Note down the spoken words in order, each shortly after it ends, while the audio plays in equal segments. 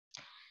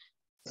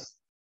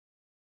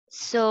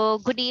So,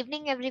 good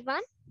evening,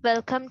 everyone.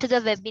 Welcome to the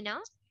webinar.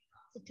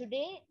 So,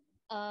 today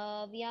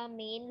we are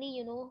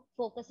mainly,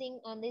 focusing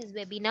on this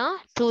webinar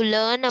to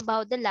learn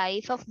about the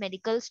life of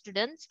medical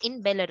students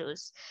in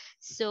Belarus.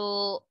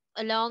 So,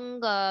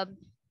 along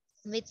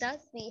with us,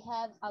 we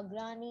have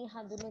Agrani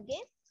Hadunuge,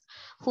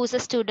 who's a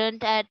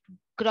student at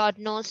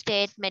Grodno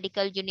State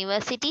Medical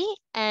University,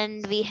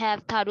 and we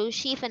have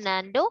Tarushi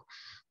Fernando,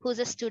 who's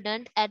a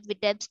student at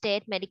Vitebsk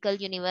State Medical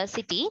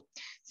University.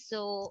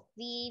 So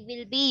we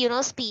will be,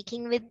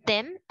 speaking with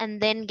them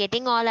and then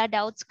getting all our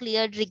doubts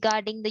cleared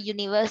regarding the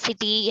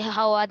university,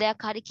 how are their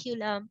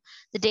curriculum,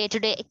 the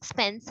day-to-day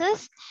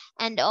expenses,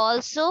 and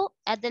also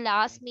at the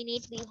last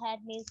minute we had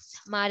Miss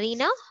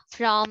Marina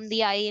from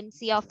the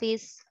IMC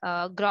office,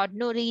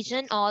 Grodno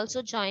region,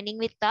 also joining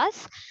with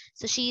us.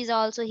 So she is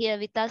also here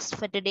with us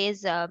for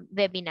today's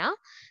webinar.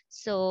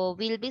 So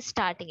we'll be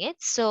starting it.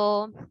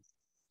 So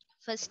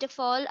first of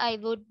all, I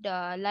would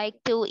like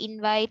to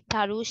invite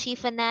Tarushi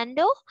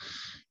Fernando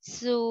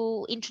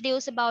to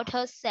introduce about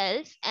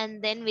herself,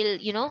 and then we'll,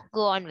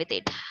 go on with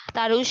it.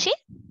 Tarushi?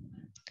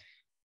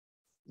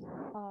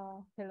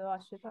 Hello,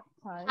 Ashita.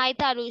 Hi. Hi,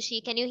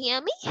 Tarushi. Can you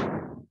hear me?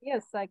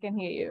 Yes, I can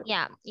hear you.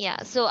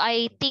 Yeah. So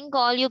I think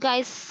all you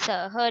guys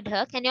heard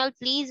her. Can you all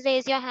please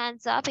raise your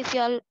hands up if you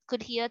all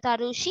could hear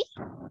Tarushi?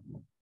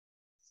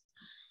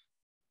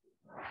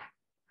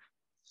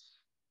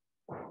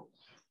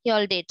 You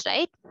all did,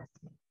 right?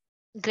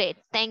 Great.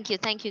 Thank you.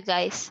 Thank you,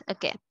 guys.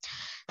 Okay.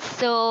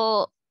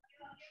 So,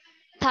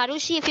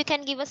 Tarushi, if you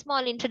can give a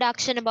small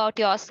introduction about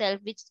yourself,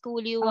 which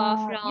school you are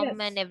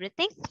from and Yes.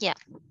 everything. Yeah.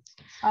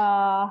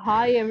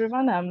 Hi,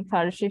 everyone. I'm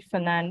Tarushi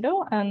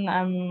Fernando, and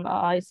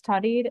I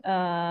studied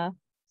at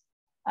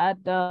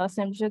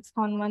St. Jude's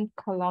Convent,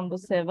 Colombo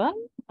 7.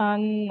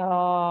 And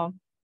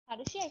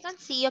Tarushi, I can't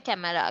see your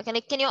camera.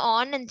 Can you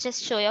on and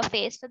just show your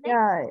face for them?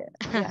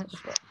 yeah,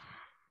 sure.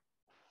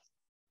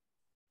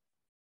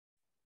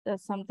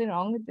 There's something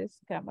wrong with this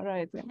camera,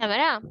 I think.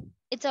 Camera?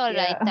 It's all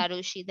right, Yeah.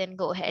 Tarushi. Then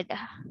go ahead.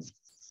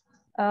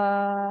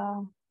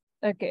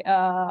 Okay.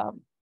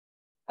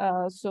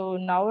 So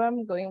now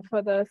I'm going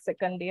for the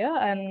second year,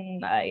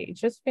 and I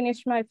just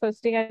finished my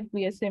first year at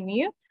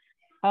VSMU.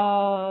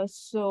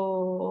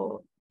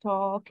 So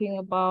talking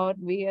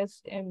about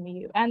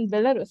VSMU and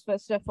Belarus,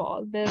 first of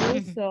all,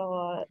 Belarus,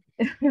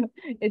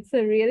 it's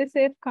a really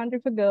safe country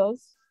for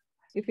girls.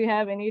 If you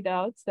have any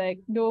doubts,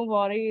 like, don't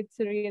worry, it's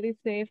really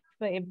safe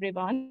for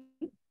everyone.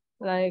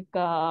 Like,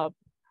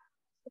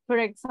 for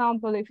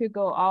example, if you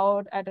go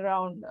out at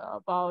around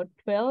about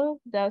 12,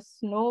 there's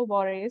no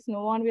worries.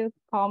 No one will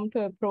come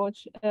to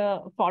approach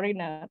a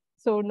foreigner.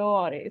 So no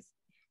worries.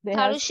 They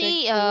have strict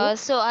Tarushi, rules.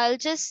 so I'll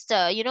just,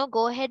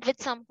 go ahead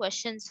with some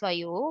questions for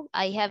you.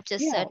 I have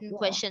just Yeah, certain yeah.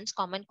 questions,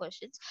 common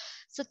questions.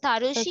 So, Okay.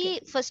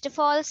 Tarushi, first of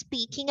all,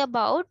 speaking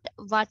about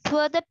what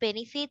were the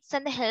benefits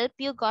and the help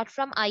you got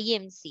from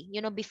IMC,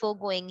 before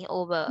going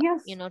over,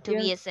 Yes, to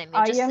yes.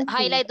 VSMU. Just IMC.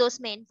 highlight those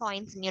main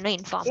points and,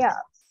 inform Yeah.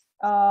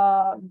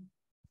 them.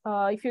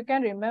 Uh, if you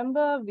can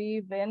remember,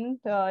 we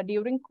went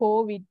during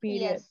COVID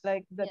period, Yes,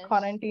 like the yes.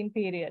 quarantine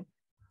period.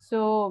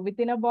 So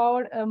within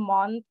about a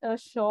month, a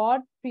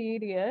short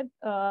period,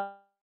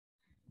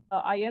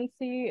 IMC,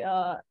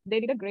 they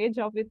did a great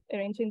job with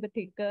arranging the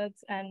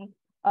tickets and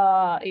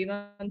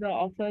even the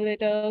offer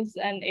letters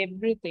and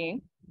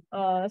everything.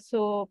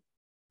 So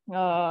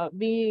when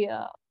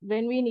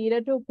we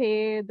needed to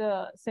pay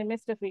the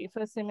semester fee,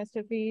 first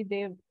semester fee,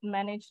 they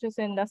managed to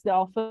send us the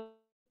offer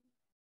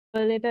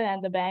letter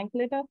and the bank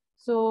letter.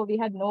 So we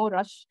had no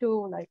rush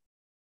to like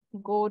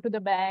go to the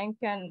bank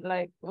and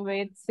like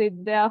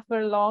sit there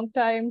for a long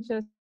time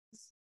just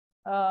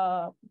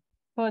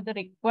for the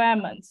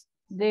requirements.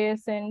 They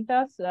sent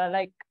us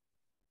like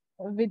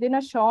within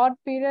a short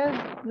period,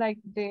 like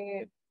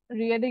they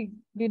really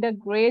did a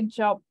great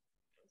job.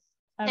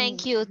 Thank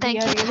And you. we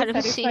Thank are you, really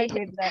Tarushi. satisfied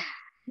with that.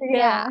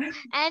 Yeah. Yeah.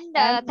 And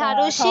And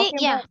Tarushi, talking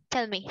yeah, about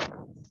tell me. Yeah,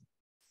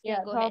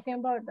 yeah, go ahead. talking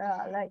about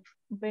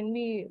when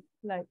we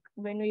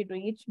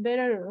reached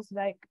Belarus,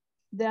 like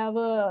there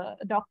were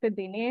Dr.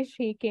 Dinesh,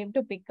 he came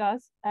to pick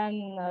us, and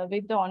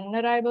with the on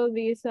arrival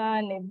visa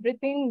and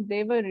everything,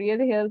 they were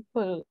really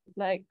helpful.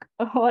 Like,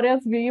 or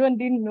else we even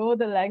didn't know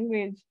the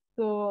language.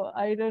 So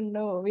I don't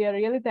know. We are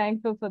really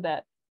thankful for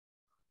that.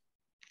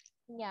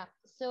 Yeah.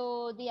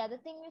 So the other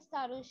thing is,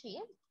 Tarushi,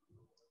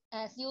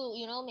 as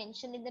you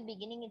mentioned in the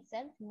beginning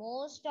itself,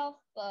 most of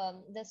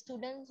the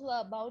students who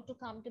are about to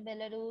come to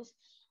Belarus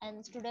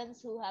and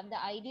students who have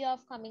the idea of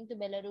coming to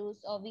Belarus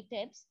or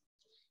Vitebsk,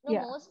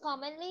 Yeah. most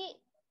commonly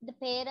the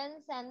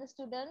parents and the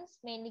students,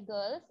 mainly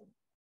girls,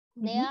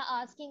 they Mhm.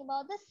 are asking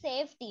about the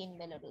safety in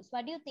Belarus.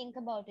 What do you think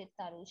about it,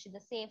 Tarushi?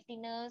 The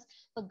safetiness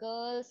for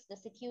girls, the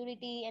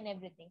security and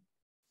everything.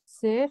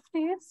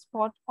 Safety is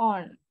spot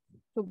on.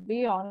 To be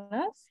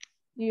honest,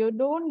 you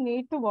don't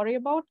need to worry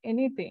about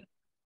anything.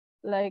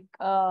 Like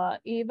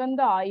even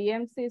the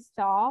IMC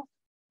staff,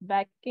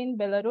 back in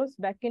Belarus,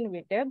 back in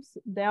Vitebsk,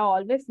 they are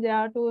always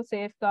there to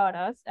safeguard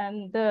us.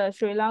 And the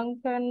Sri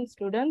Lankan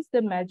students,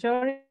 the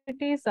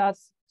majority is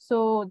us.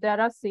 So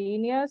there are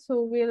seniors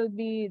who will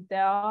be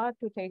there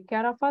to take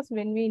care of us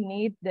when we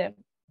need them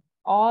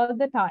all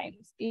the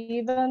times.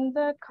 Even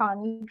the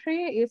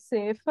country is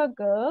safe for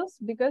girls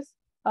because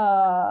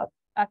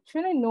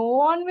actually no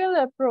one will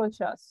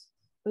approach us.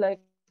 Like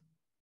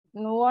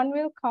no one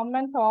will come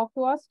and talk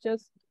to us.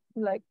 Just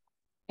like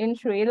in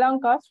Sri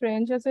Lanka,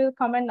 strangers will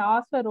come and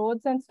ask for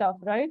roads and stuff,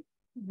 right?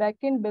 Back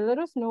in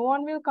Belarus, no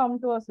one will come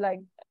to us like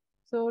that.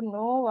 So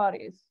no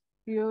worries.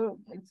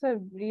 It's a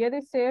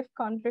really safe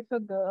country for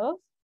girls.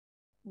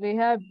 We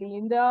have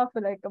been there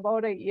for like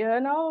about a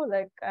year now.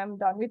 Like I'm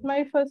done with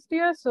my first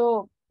year,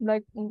 so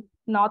like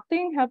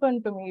nothing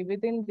happened to me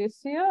within this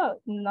year.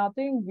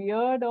 Nothing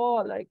weird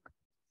or like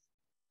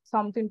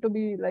something to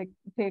be like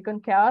taken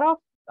care of.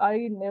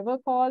 I never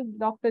called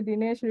Dr.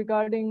 Dinesh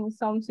regarding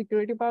some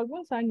security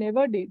problems. I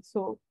never did.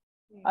 So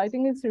I Yes.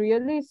 think it's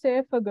really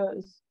safe for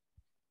girls.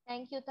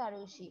 Thank you,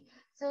 Tarushi.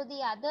 So the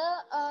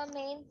other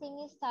main thing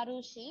is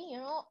Tarushi.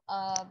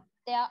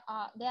 They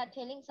are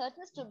telling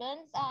certain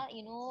students are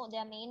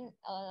their main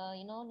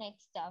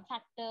next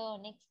factor or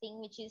next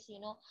thing which is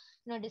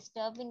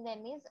disturbing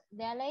them is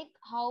they're like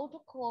how to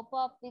cope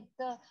up with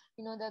the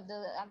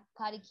the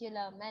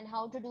curriculum and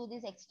how to do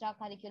these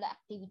extracurricular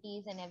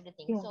activities and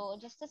everything. Yes. So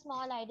just a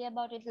small idea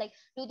about it, like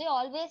do they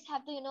always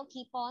have to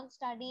keep on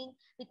studying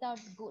without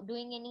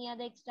doing any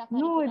other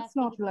No, extracurricular it's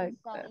not activities, like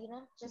or that.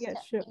 just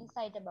Yes, sure.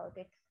 insight about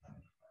it?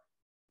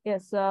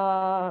 Yes,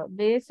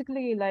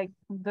 basically, like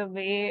the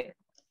way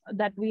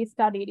that we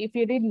studied, if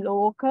you did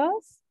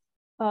locals,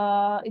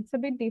 it's a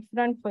bit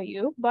different for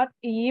you. But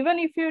even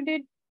if you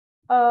did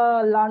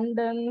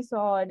London's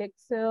or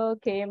Excel,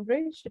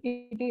 Cambridge,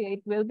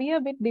 it will be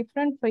a bit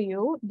different for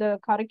you, the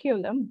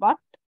curriculum, but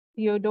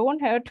you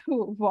don't have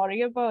to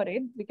worry about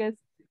it because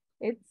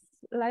it's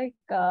like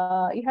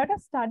you have to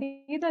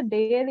study the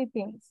daily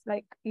things.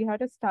 Like you have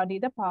to study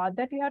the part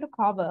that you have to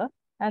cover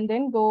and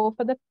then go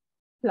for the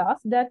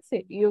class. That's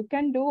it. You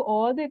can do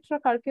all the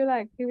extracurricular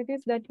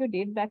activities that you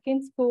did back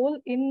in school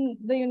in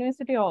the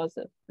university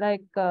also.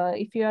 Like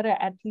if you are an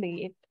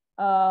athlete,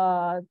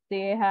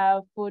 they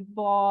have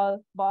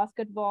football,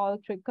 basketball,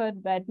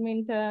 cricket,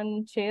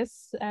 badminton,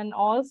 chess, and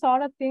all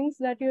sort of things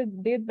that you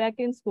did back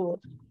in school.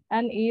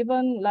 And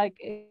even like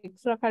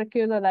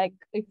extracurricular, like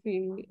if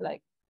we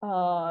like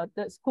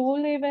the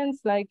school events,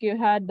 like you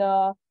had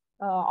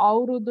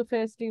Aurud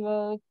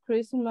festival,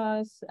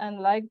 Christmas, and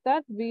like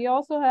that. We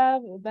also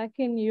have back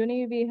in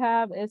uni, we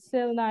have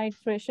SL night,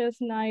 Freshers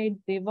night,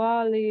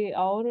 Diwali,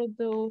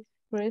 Aurud,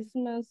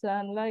 Christmas,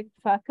 and like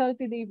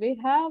faculty day. We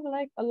have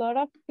like a lot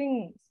of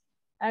things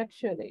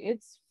actually.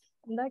 It's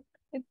like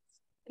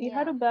it's you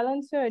have Yeah. to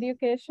balance your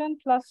education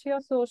plus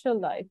your social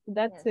life.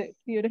 That's Yes. it.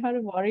 You don't have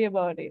to worry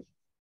about it.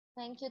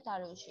 Thank you,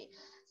 Tarushi.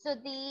 So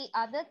the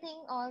other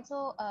thing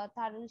also,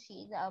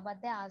 Tarushi,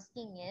 what they're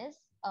asking is,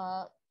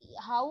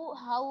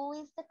 how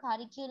is the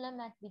curriculum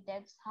at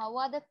Vitebs? How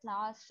are the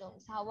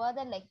classrooms? How are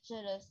the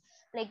lecturers?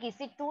 Like, is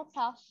it too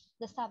tough?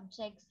 The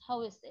subjects?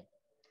 How is it?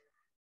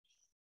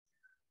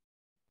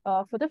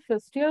 For the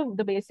first year,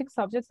 the basic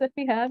subjects that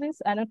we have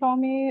is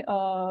anatomy,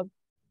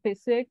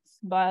 physics,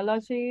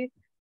 biology,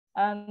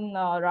 and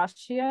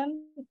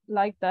Russian,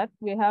 like that.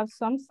 We have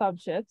some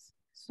subjects.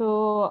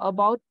 So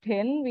about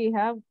 10 we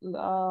have,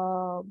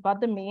 but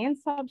the main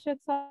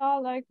subjects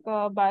are like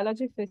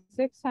biology,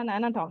 physics, and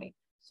anatomy.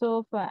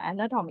 So for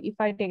anatomy, if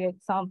I take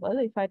example,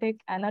 if I take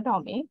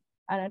anatomy,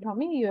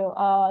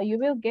 you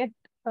will get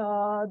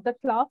the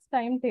class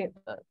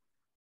timetable.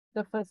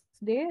 The first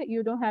day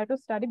you don't have to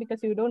study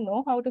because you don't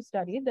know how to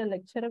study. The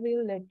lecturer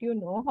will let you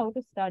know how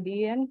to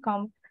study and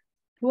come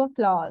to a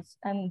class.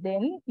 And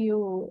then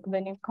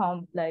when you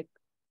come, like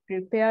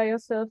prepare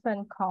yourself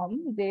and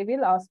come, they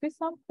will ask you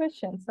some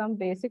questions, some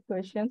basic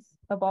questions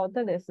about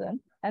the lesson,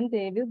 and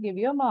they will give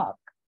you a mark.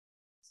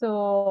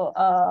 So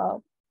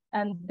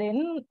and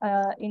then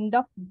end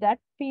of that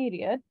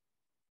period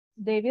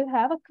they will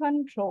have a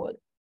control.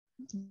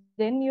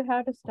 Then you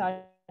have to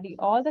study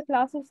all the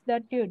classes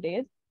that you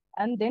did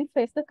and then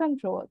face the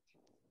control.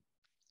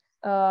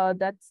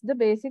 That's the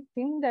basic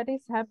thing that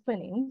is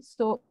happening.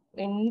 So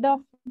end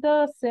of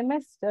the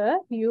semester,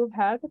 you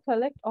have to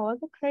collect all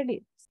the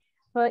credits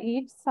for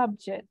each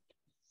subject.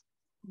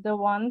 The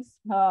ones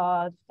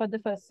for the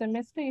first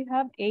semester, you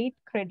have 8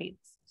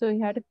 credits. So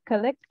you have to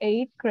collect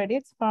 8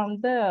 credits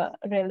from the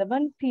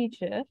relevant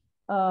teacher.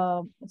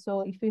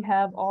 So if you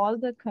have all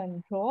the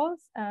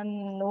controls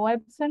and no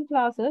absent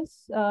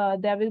classes,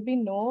 there will be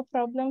no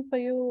problem for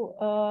you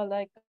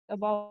like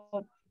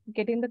about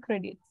getting the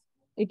credits.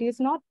 It is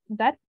not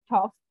that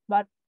tough,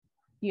 but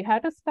you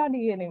have to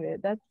study anyway.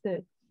 That's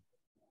it.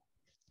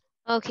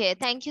 Okay,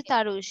 thank you,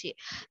 Tarushi.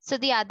 So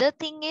the other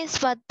thing is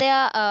what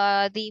the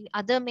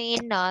other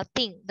main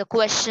thing, the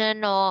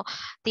question or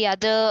the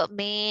other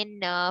main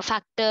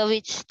factor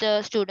which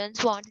the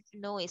students wanted to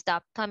know is the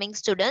upcoming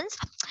students.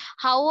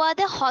 How are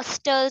the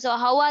hostels or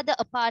how are the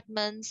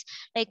apartments?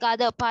 Like are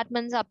the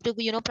apartments up to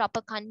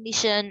proper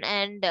condition,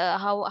 and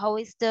how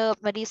is the,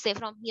 what do you say,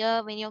 from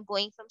here when you're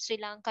going from Sri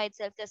Lanka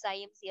itself, does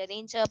IMC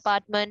arrange an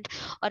apartment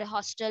or a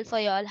hostel for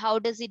y'all? How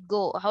does it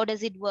go? How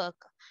does it work?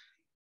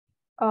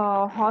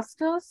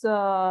 Hostels,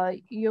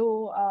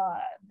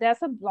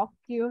 there's a block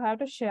you have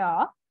to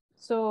share.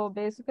 So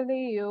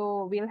basically,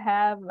 you will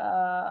have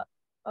uh,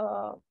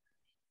 a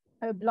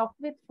block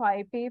with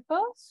 5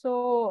 people.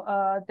 So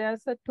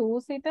there's a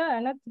two-seater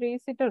and a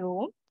three-seater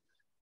room.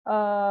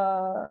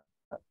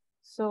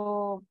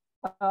 So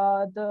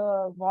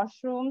the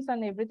washrooms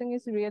and everything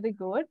is really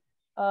good.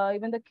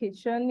 Even the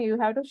kitchen, you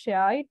have to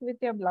share it with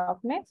your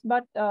blockmates,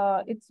 but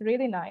it's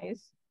really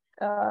nice.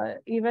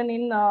 Even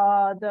in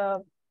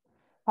the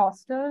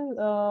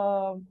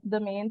hostel, the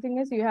main thing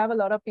is you have a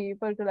lot of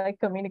people to like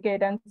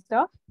communicate and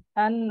stuff.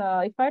 And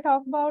if I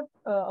talk about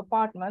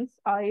apartments,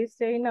 I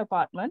stay in an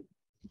apartment.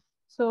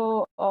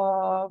 So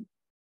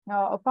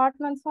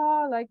apartments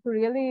are like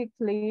really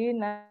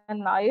clean and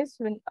nice.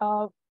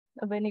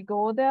 When you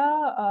go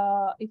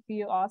there, if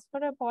you ask for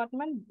an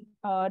apartment,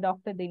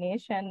 Dr.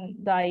 Dinesh and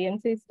the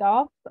IMC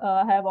staff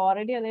have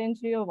already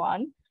arranged you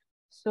one.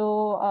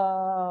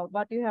 So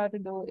what you have to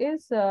do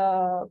is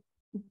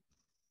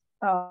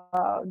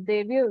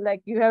they will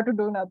like you have to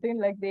do nothing.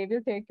 Like they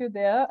will take you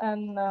there,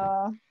 and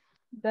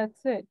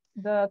that's it.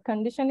 The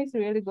condition is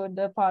really good.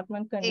 The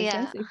apartment Yeah.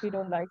 conditions. If you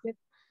don't like it,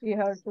 you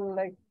have to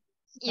like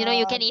You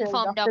can tell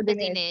inform Dr. Dr.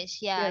 Dinesh. Dinesh.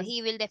 Yeah, Yes.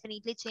 he will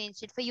definitely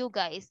change it for you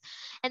guys.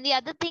 And the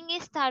other thing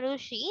is,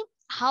 Tarushi,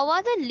 how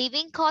are the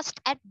living cost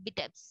at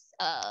Bitebs?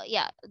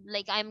 Yeah,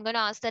 like I'm gonna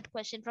ask that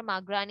question from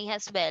Agrani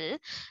as well,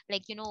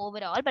 like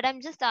overall. But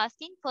I'm just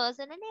asking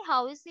personally,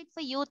 how is it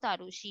for you,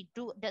 Tarushi?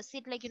 Does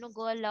it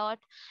go a lot?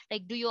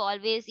 Like, do you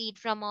always eat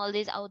from all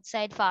these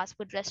outside fast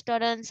food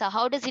restaurants?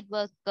 How does it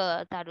work,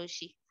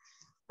 Tarushi?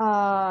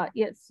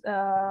 Yes.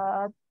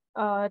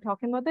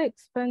 Talking about the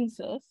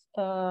expenses,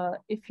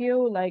 if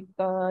you like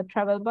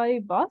travel by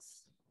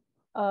bus,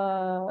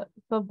 for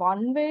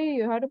one way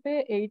you have to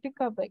pay 80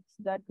 capex.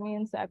 That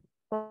means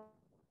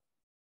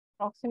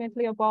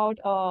approximately about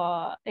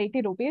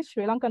 80 rupees,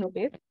 Sri Lankan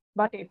rupees.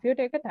 But if you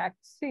take a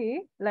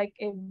taxi, like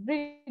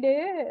every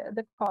day,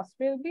 the cost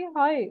will be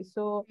high.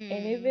 So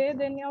anyway,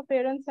 then your Hmm.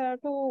 parents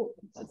have to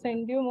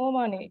send you more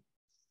money.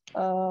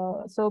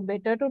 So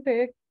better to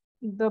take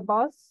the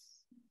bus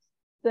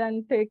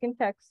than taking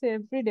taxi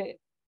every day,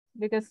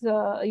 because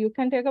you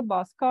can take a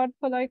bus card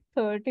for like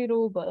 30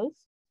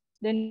 rubles,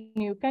 then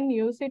you can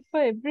use it for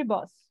every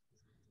bus.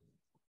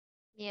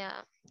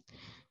 Yeah.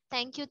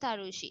 Thank you,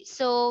 Tarushi.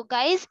 So,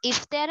 guys,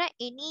 if there are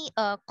any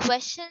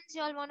questions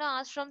you all want to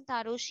ask from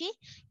Tarushi,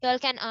 you all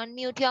can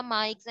unmute your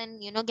mics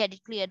and get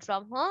it cleared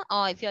from her.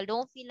 Or if you all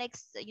don't feel like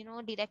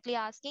directly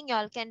asking, you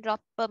all can drop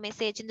a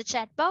message in the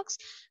chat box,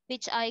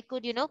 which I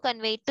could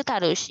convey to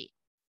Tarushi.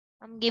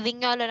 I'm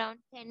giving you all around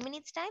 10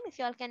 minutes time. If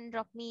you all can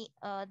drop me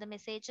the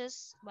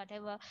messages,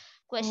 whatever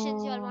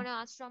questions you all Uh, want to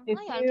ask from if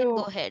her, you all can go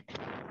you ahead.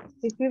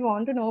 if you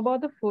want to know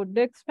about the food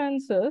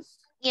expenses,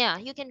 Yeah,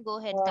 you can go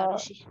ahead, uh,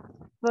 Tarushi.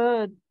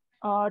 for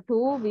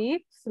 2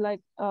 weeks,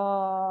 like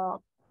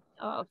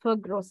for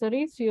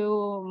groceries,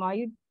 you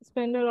might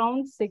spend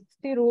around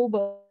 60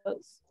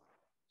 rubles.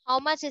 How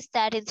much is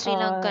that in Sri Uh,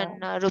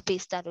 Lankan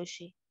rupees,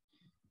 Tarushi?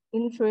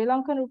 in Sri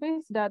Lankan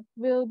rupees, that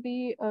will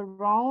be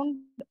around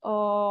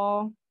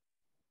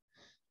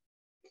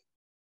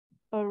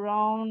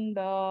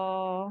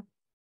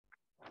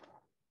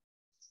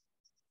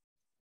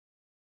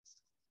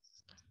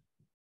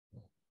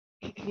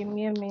give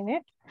me a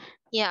minute.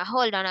 Yeah,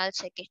 hold on, I'll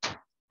check it.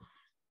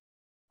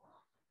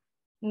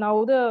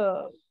 Now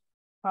the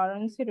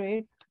currency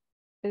rate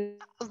is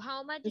a bit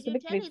How much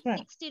different. did you tell? It's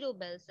 60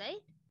 rubles,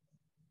 right?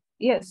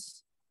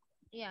 Yes.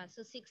 Yeah,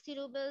 so 60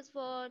 rubles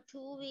for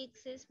 2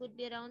 weeks would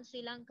be around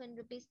Sri Lankan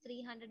rupees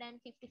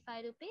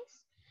 355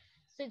 rupees.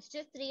 So it's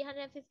just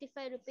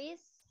 355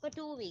 rupees for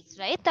 2 weeks,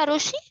 right,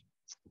 Taroshi?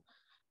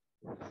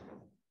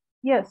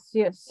 Yes,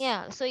 yes.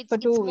 Yeah, so For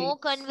it's two more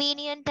weeks.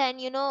 convenient, and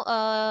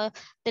the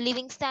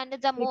living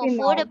standards are more Maybe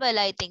now. affordable,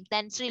 I think,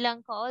 than Sri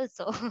Lanka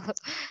also.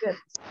 Yes.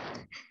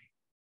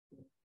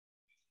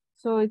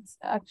 So it's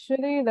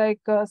actually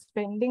like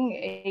spending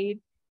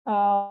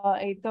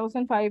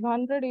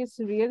 8,500 is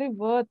really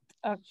worth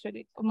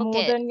actually. More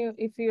Okay, than you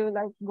if you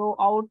like go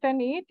out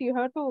and eat, you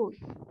have to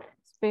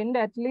spend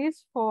at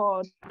least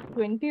for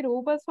 20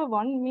 rupees for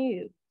one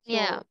meal.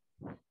 yeah.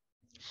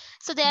 So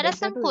So there are better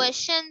some to,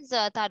 questions,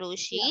 yeah.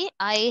 Tarushi.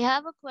 I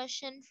have a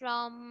question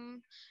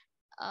from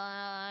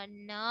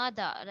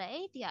Nada,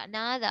 right? Yeah,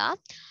 Nada.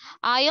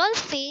 Are you all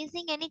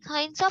facing any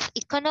kinds of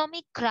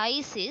economic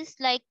crisis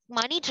like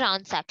money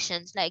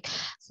transactions? Like,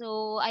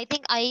 so I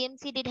think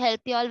IMC did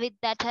help you all with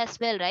that as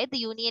well, right? The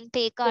Union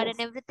Pay card and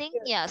Yes. everything.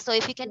 Yes. Yeah. So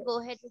if you can Yes. go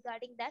ahead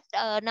regarding that,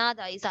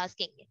 Nada is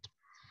asking it.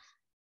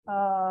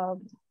 Uh,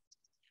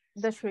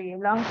 the Sri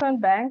Lankan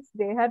banks,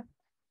 they had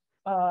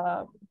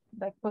uh,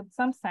 like put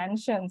some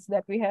sanctions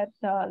that we had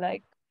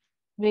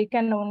we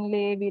can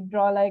only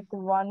withdraw like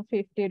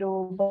 150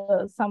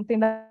 rubles,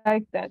 something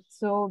like that.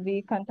 So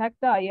we contact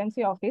the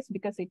IMC office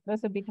because it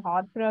was a bit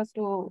hard for us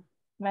to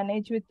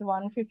manage with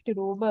 150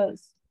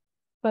 rubles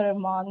per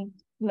month,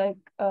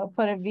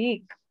 for a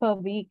week, per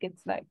week,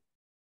 it's like.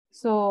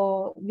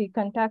 So we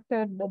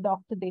contacted the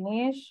Dr.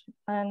 Dinesh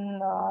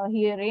and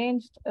he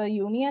arranged a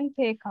Union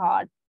Pay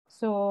card.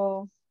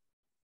 So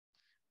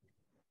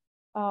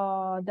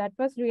that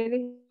was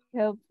really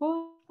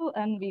helpful,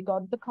 and we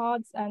got the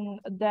cards, and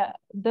the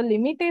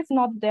limit is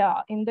not there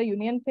in the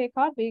Union Pay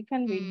card. We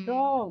can Hmm.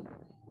 withdraw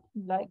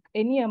like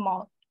any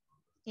amount.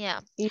 Yeah.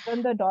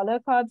 Even the dollar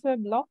cards were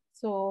blocked,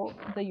 so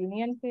the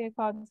Union Pay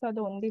cards are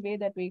the only way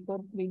that we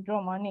could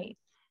withdraw money.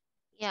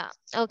 Yeah.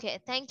 Okay.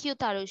 Thank you,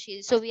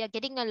 Tarushi. So we are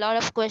getting a lot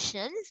of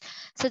questions.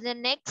 So the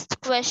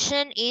next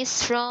question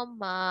is from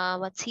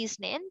what's his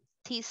name?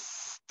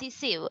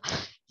 Tisiv.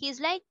 He's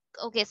like,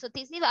 okay, so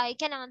Tisiv, I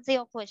can answer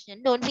your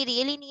question. Don't we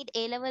really need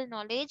A-level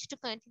knowledge to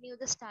continue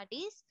the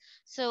studies?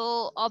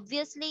 So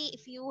obviously,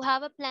 if you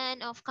have a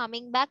plan of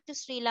coming back to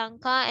Sri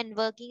Lanka and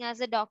working as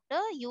a doctor,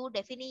 you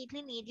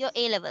definitely need your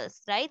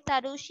A-levels, right,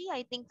 Tarushi?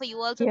 I think for you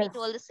also we Yes.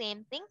 told the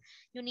same thing.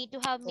 You need to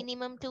have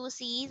minimum two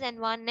C's and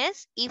one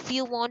S if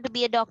you want to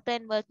be a doctor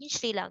and work in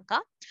Sri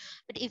Lanka.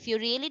 But if you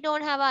really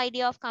don't have an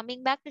idea of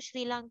coming back to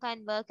Sri Lanka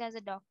and work as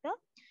a doctor,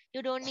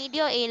 you don't need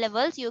your A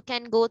levels. You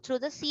can go through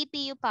the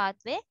CPU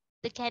pathway,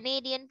 the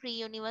Canadian pre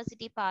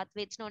university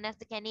pathway. It's known as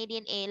the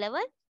Canadian A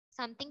level,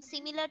 something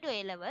similar to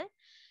A level.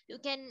 You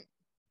can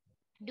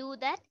do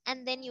that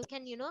and then you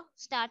can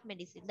start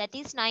medicine. That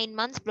is 9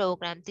 months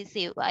program. This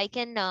I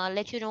can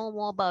let you know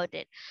more about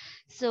it.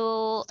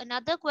 So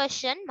another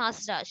question,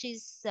 Masra,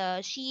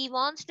 she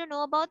wants to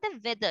know about the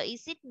weather.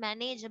 Is it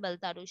manageable,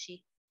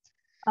 Tarushi?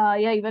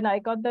 Yeah, even I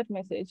got that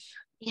message.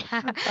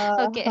 Yeah.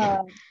 Uh, Okay.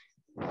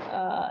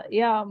 uh,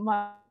 yeah,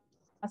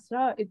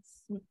 Masra,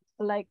 it's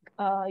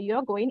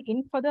you're going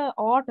in for the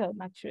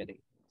autumn actually.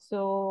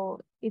 So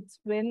it's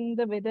when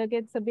the weather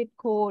gets a bit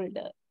cold.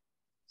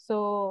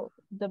 So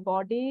the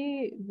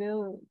body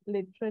will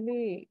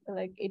literally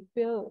it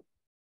will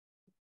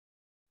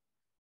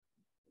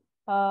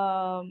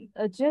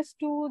adjust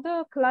to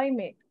the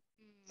climate.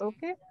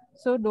 Okay.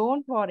 So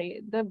don't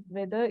worry. The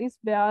weather is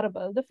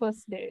bearable the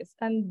first days.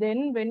 And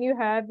then when you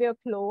have your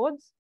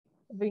clothes,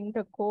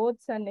 winter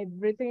coats and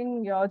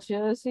everything, your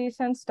jerseys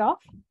and stuff,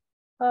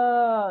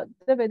 the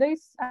weather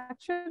is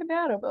actually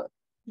bearable.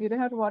 You don't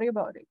have to worry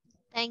about it.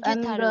 Thank you,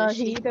 And the Tarushi.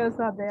 heaters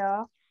are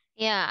there.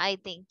 Yeah, I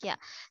think, yeah.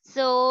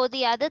 So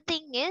the other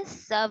thing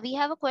is, we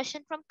have a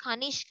question from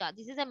Kanishka.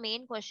 This is a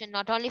main question,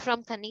 not only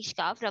from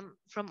Kanishka,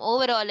 from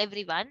overall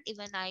everyone.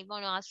 Even I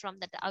want to ask from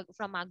that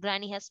from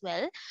Agrani as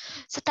well.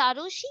 So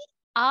Tarushi,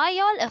 are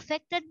y'all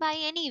affected by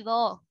any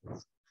war?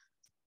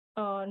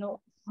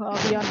 No,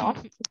 we are not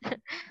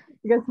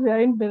because we are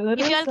in If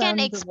Belarus y'all can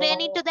and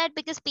explain into that,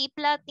 because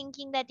people are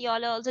thinking that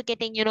y'all are also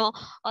getting,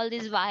 all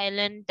this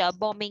violent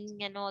bombing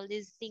and all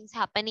these things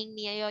happening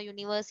near your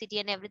university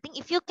and everything.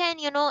 If you can,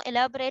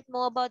 elaborate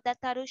more about that,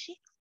 Tarushi.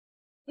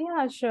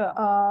 yeah, sure.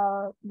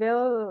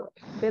 Well,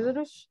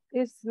 Belarus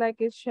is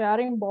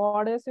sharing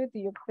borders with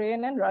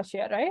Ukraine and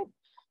Russia, right?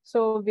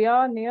 So we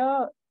are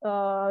near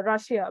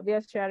Russia. We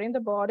are sharing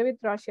the border with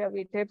Russia.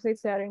 Vitebsk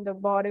is sharing the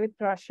border with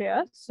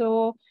Russia.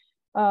 So,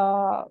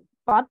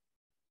 but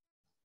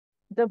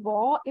the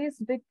war is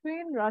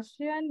between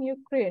Russia and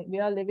Ukraine. We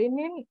are living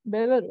in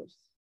Belarus.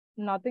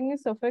 Nothing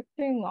is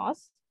affecting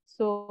us.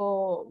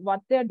 So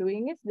what they are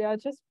doing is they are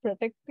just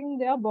protecting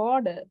their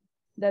border.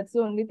 That's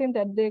the only thing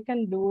that they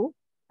can do.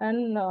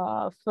 And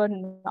for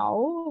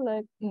now,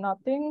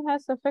 nothing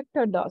has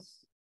affected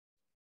us.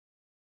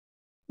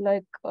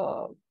 Like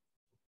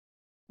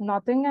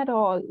nothing at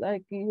all.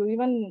 Like you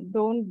even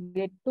don't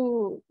get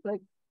to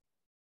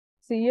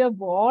see a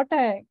war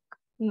tank.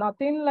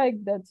 Nothing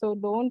like that. So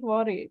don't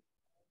worry.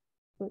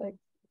 Like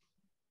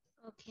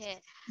Okay,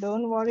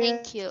 don't worry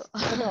at thank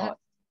all. you.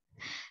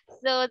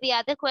 So the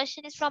other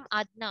question is from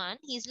Adnan.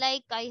 He's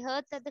like, I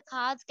heard that the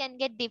cards can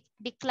get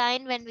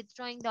declined when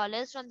withdrawing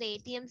dollars from the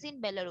ATMs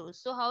in Belarus.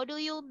 So how do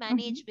you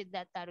manage with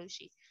that,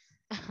 Tarushi?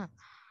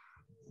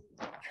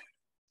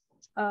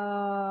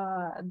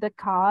 The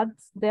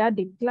cards they are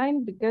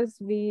declined because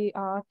we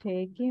are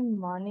taking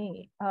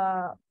money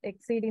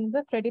exceeding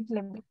the credit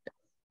limit.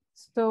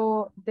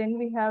 So then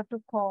we have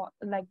to call,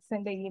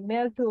 send an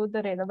email to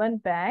the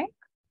relevant bank,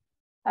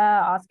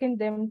 asking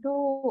them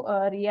to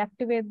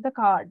reactivate the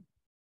card.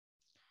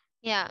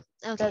 Yeah,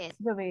 That's okay.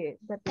 the way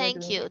that we are Thank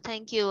doing you. it.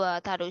 Thank you,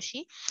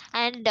 Tarushi.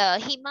 And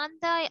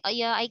Himanta,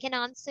 yeah, I can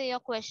answer your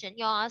question.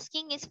 You're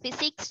asking, is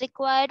physics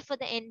required for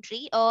the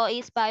entry or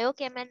is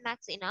biochem and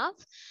maths enough?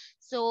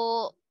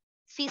 So,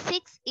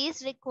 physics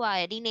is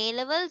required. In A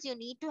levels, you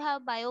need to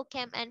have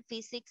biochem and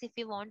physics if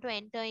you want to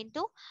enter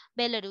into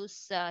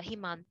Belarus,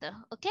 Himanta.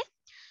 Okay.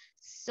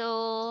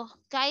 So,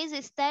 guys,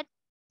 is that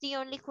the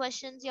only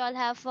questions you all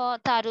have for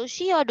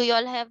Tarushi, or do you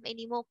all have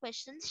any more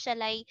questions?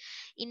 Shall I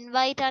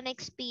invite our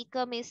next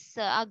speaker, Miss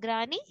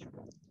Agrani?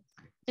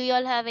 Do you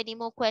all have any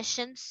more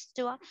questions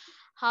to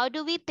how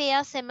do we pay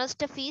our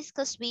semester fees?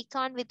 Because we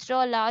can't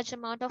withdraw a large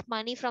amount of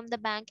money from the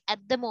bank at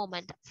the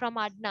moment. From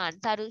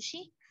Adnan.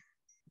 Tarushi?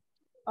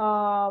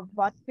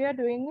 What we are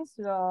doing is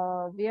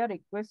we are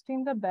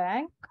requesting the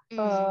bank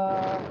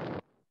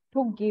Mm.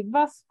 to give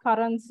us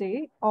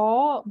currency,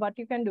 or what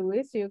you can do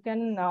is you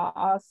can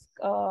ask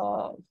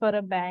for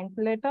a bank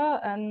letter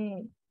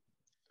and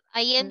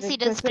INC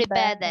does request the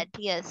prepare bank. that,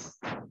 yes.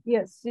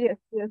 Yes, yes,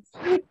 yes.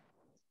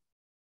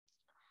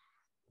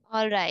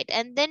 All right.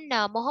 And then,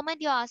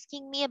 Mohammed, you're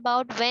asking me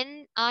about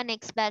when our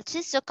next batch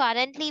is. So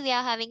currently, we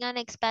are having our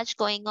next batch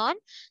going on.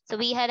 So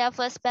we had our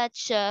first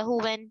batch who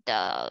went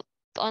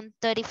on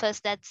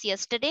 31st, that's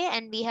yesterday,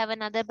 and we have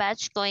another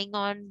batch going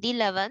on the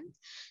 11th.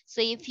 So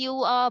if you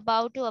are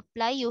about to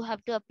apply, you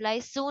have to apply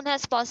soon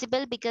as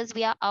possible, because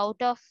we are out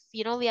of,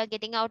 we are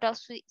getting out of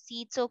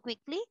seats so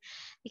quickly.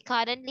 We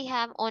currently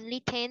have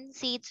only 10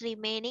 seats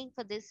remaining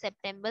for this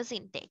September's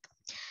intake.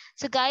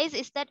 So, guys,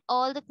 is that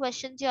all the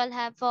questions you all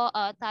have for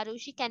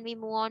Tarushi? Can we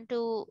move on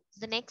to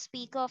the next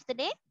speaker of the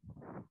day?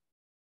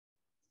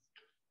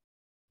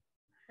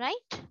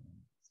 Right?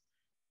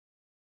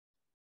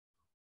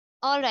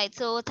 All right.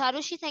 So,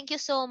 Tarushi, thank you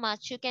so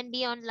much. You can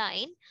be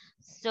online.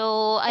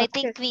 So, I Okay,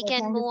 think we so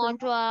can thank you move so on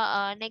to much.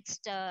 our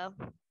next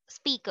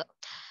speaker.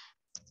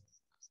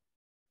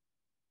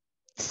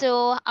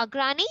 So,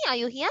 Agrani, are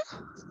you here?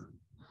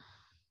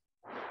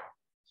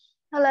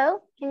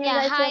 Hello, can you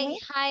Yeah. guys hear Hi. me?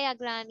 Hi,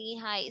 Agrani.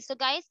 Hi. So,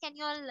 guys, can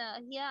you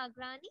all hear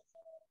Agrani?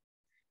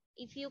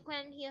 If you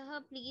can hear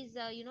her, please,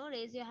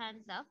 raise your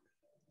hands up.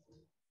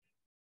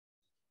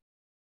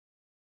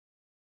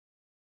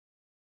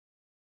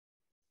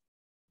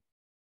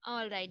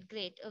 All right,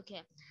 great.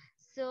 Okay.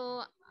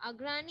 So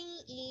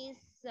Agrani is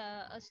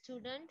a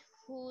student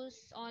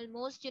who's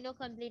almost,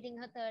 completing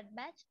her third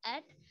batch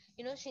at,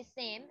 she's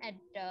same at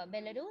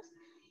Belarus,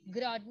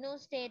 Grodno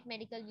State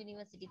Medical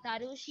University.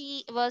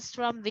 Tarushi was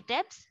from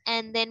Vitebsk,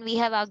 and then we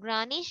have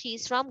Agrani.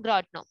 She's from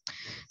Grodno.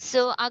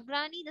 So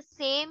Agrani, the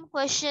same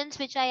questions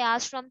which I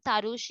asked from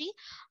Tarushi.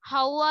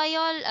 How are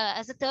y'all?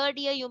 As a third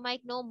year, you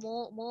might know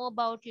more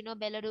about,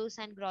 Belarus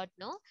and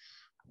Grodno.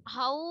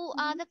 How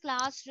are Mhm. the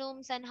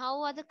classrooms and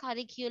how are the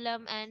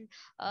curriculum and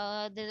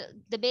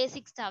the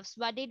basic stuffs?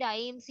 What did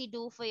IMC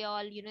do for y'all,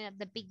 at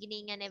the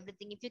beginning and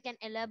everything? If you can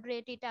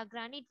elaborate it,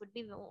 Agrani, it would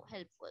be more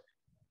helpful.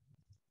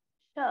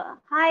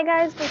 Sure. Hi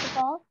guys, first of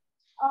all.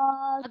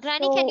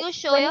 Agrani, can So you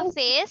show when your we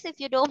face if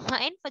you don't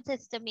mind for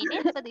just a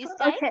minute for these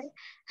okay,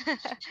 guys?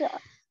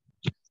 sure.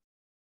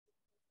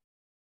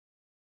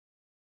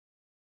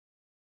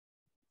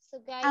 So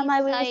Am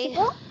guys, I I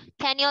visible?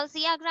 can you all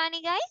see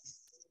Agrani, guys?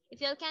 If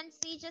you all can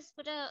see, just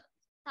put a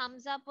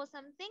thumbs up or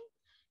something,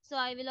 so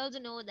I will also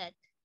know that.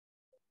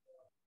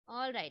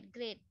 All right,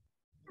 great.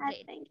 I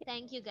Great. think.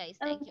 Thank you, guys.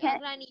 Thank you. Okay,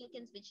 Agrani, you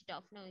can switch it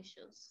off. No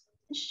issues.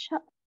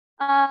 sure.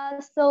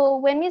 So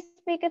when we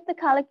speak of the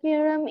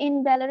curriculum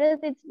in Belarus,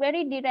 it's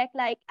very direct.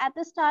 Like at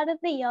the start of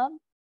the year,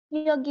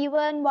 you're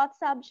given what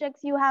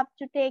subjects you have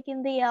to take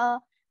in the year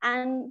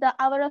and the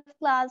hour of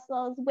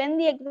classes, when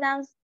the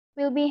exams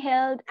will be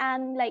held,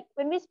 and like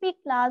when we speak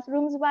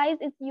classrooms wise,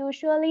 it's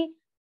usually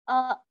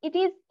it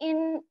is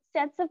in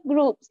sets of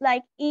groups.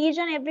 Like each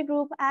and every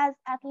group has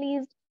at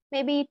least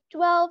maybe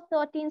 12,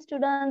 13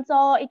 students,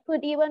 or it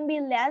could even be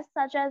less,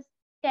 such as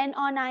 10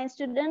 or 9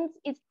 students.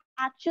 It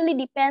actually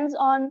depends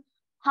on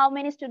how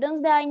many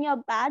students there are in your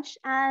batch,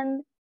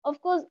 and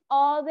of course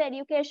all the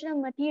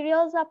educational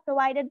materials are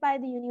provided by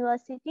the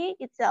university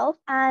itself.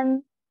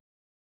 And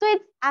so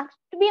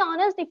to be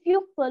honest, if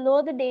you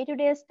follow the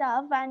day-to-day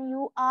stuff and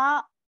you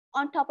are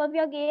on top of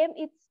your game,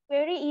 it's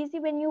very easy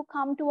when you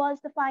come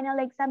towards the final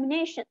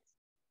examinations.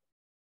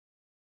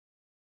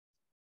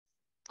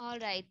 All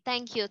right.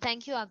 Thank you,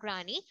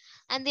 Agrani.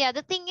 And the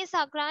other thing is,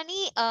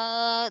 Agrani,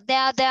 they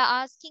are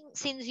asking,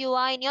 since you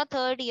are in your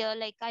third year,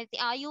 like,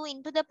 are you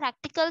into the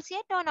practicals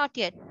yet or not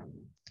yet?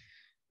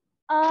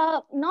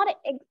 Not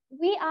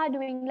we are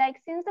doing,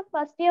 like, since the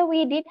first year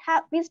we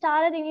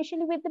started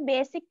initially with the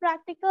basic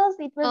practicals.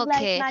 It was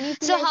like Okay.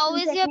 So how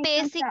manipulation is your techniques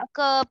and basic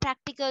stuff.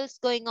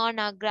 practicals going on,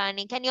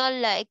 Agrani?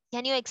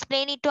 Can you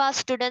explain it to our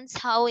students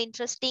how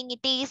interesting it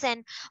is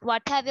and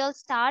what have you all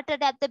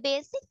started at the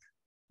basic?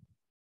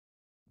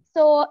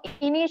 So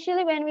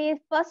initially, when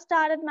we first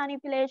started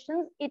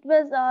manipulations, it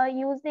was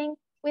using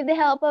with the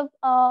help of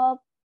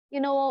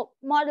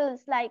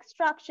models like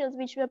structures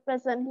which were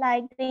present,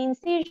 like the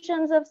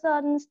incisions of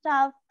certain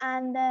stuff,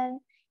 and then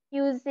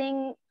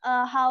using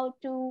how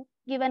to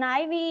give an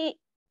IV,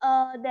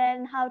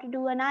 then how to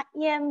do an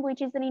IEM,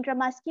 which is an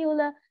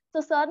intramuscular. So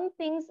certain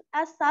things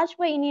as such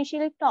were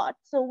initially taught.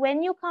 So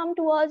when you come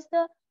towards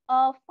the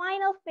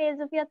final phase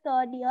of your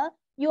third year,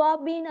 you are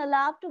being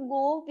allowed to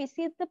go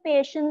visit the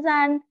patients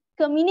and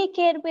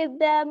communicate with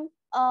them,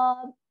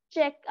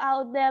 check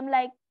out them,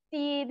 like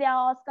see their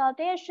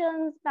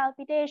auscultations,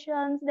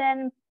 palpitations,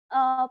 then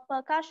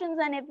percussions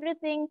and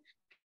everything,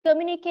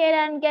 communicate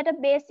and get a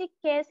basic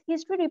case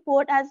history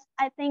report, as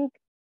I think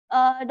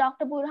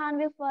Dr. Burhan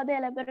will further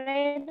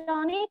elaborate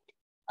on it,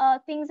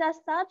 things as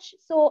such.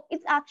 So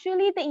it's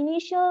actually the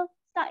initial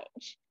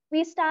stage.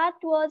 We start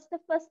towards the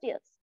first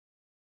years.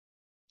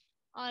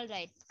 All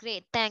right,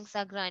 great. Thanks,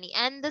 Agrani.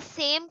 And the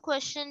same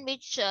question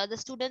which the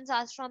students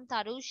asked from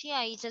Tarushi,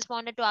 I just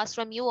wanted to ask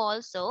from you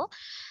also.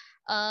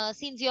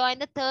 Since you're in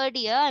the third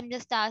year, I'm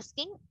just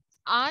asking,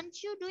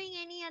 aren't you doing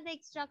any other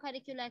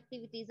extracurricular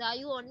activities? Are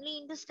you only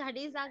into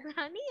studies,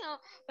 Agrani, or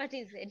what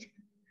is it?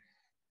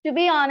 To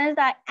be honest,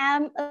 I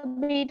am a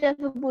bit of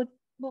a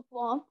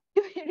bookworm,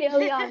 to be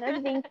really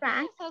honest, being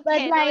frank. But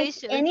Okay, like no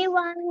issues.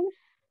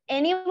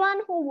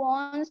 anyone who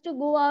wants to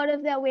go out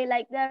of their way,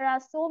 like there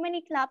are so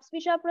many clubs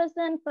which are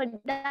present for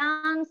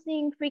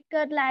dancing,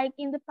 cricket. Like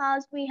in the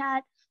past we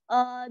had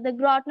the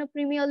Grodno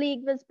Premier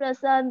League was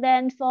present.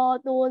 Then for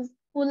those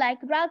who like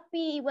rugby,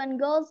 even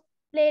girls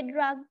played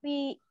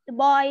rugby, the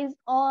boys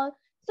all.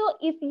 So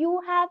if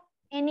you have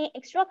any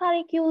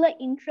extracurricular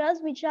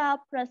interests which are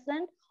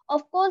present,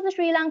 of course the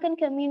Sri Lankan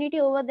community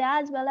over there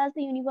as well as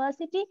the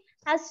university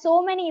has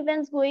so many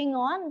events going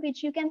on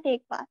which you can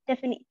take part,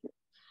 definitely.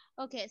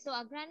 Okay, so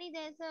Agrani,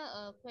 there's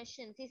a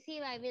question. See,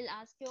 I will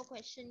ask you a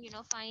question,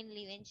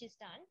 finally when she's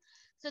done.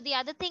 So the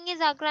other thing is,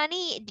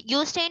 Agrani,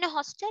 you stay in a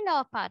hostel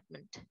or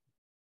apartment?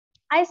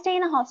 I stay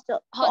in a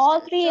hostel. For all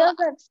Hostel. 3 years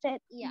I've stayed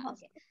in Yeah, okay.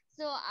 hostel.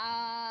 So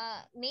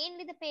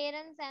mainly the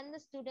parents and the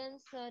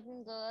students,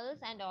 certain girls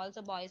and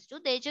also boys too,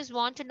 they just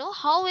want to know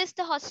how is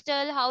the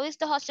hostel, how is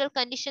the hostel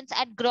conditions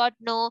at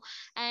Grodno,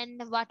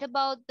 and what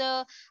about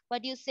the,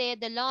 what do you say,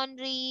 the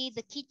laundry,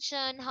 the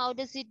kitchen, how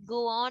does it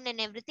go on and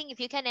everything?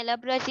 If you can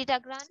elaborate it,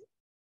 Agrani.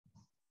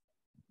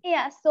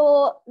 Yeah,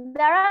 so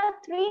there are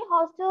 3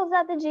 hostels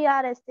at the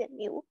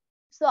GRSMU.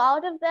 So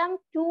out of them,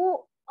 2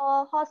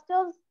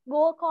 hostels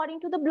go according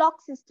to the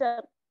block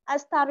system,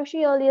 as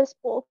Tarushi earlier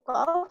spoke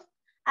of,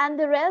 and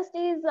the rest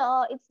is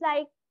it's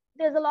like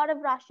there's a lot of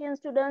Russian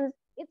students.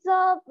 It's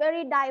a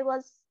very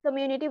diverse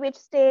community which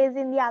stays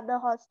in the other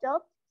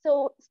hostel.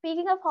 So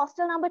speaking of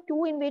hostel number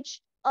 2, in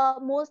which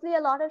mostly a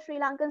lot of Sri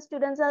Lankan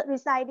students are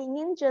residing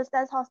in, just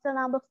as hostel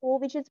number 4,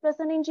 which is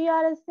present in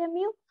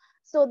GRSMU.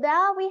 So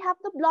there we have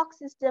the block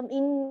system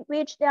in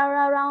which there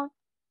are around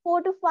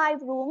 4 to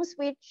 5 rooms,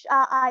 which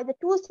are either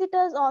 2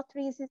 sitters or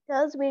 3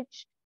 sitters,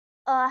 which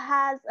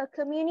has a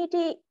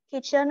community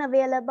kitchen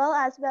available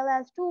as well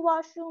as 2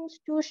 washrooms,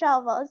 2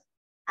 showers.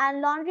 And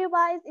laundry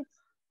wise, it's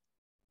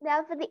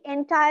there for the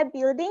entire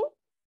building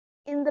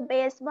in the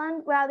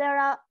basement where there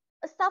are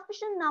a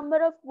sufficient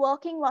number of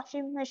working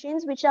washing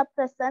machines which are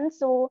present.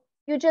 So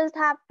you just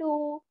have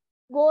to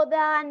go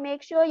there and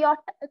make sure you're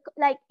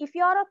like, if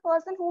you're a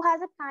person who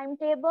has a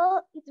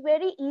timetable, it's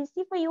very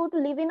easy for you to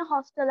live in a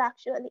hostel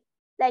actually.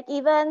 Like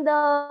even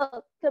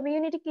the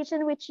community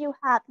kitchen which you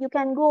have, you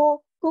can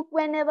go cook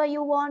whenever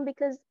you want,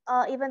 because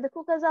even the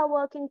cookers are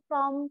working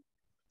from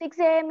 6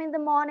 a.m. in the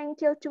morning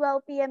till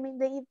 12 p.m. in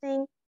the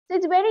evening. So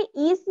it's very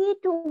easy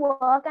to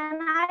work, and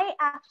I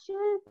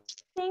actually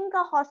think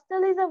a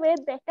hostel is a way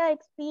better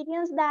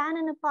experience than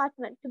an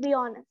apartment, to be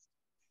honest.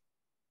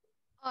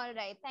 All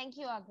right, thank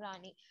you,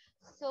 Agrani.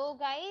 So,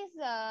 guys,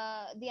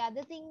 the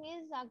other thing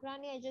is,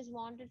 Agrani, I just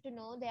wanted to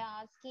know. They're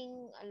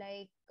asking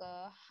like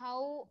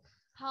how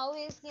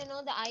is the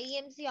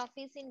IMC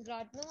office in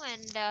Grodno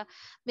and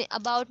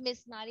about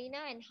Miss Marina,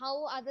 and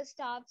how other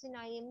staffs in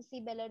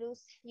IMC Belarus,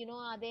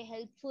 are they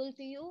helpful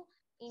to you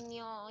in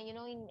your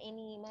in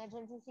any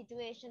emergency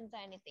situations or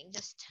anything?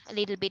 Just a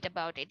little bit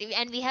about it.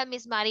 And we have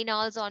Miss Marina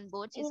also on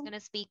board. She's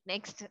gonna speak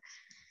next.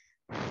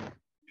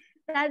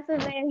 That's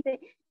amazing.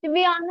 To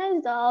be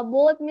honest,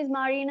 both Miss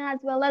Marina as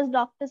well as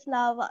Dr.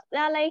 Slava,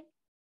 they're like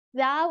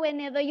there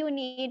whenever you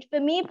need. For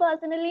me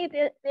personally,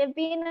 they've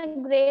been a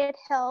great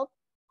help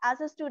as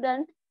a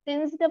student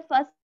since the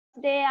first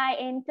day I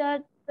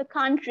entered the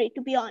country,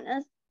 to be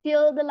honest.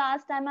 Till the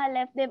last time I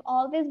left, they've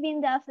always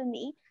been there for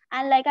me.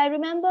 And like I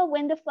remember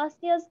when the first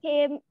years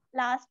came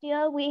last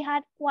year, we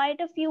had quite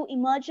a few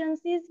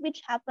emergencies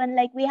which happened.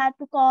 Like we had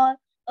to call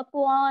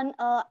upon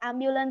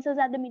ambulances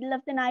at the middle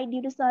of the night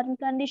due to certain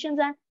conditions,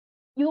 and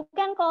you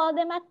can call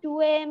them at 2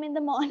 a.m. in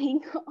the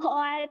morning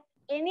or at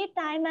any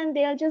time, and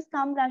they'll just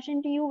come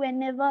rushing to you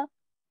whenever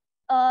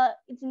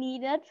it's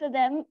needed for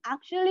them.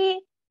 Actually,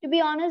 to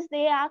be honest,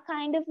 they are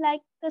kind of like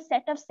a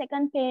set of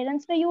second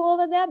parents for you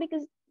over there,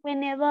 because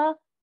whenever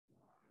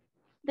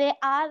they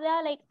are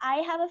there, like I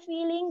have a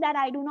feeling that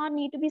I do not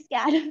need to be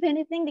scared of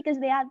anything because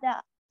they are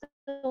there.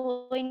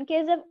 So in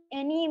case of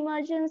any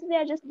emergency, they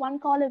are just one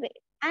call away.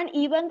 And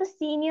even the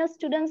senior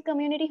students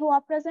community who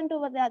are present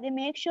over there, they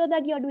make sure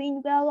that you're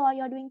doing well or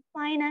you're doing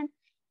fine. And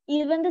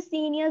even the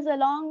seniors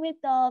along with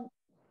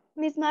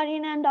Miss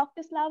Marina and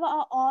Dr. Slava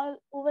are all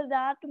over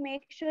there to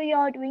make sure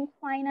you're doing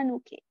fine and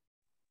okay.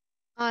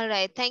 All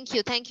right, thank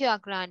you,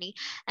 Agrani.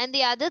 And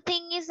the other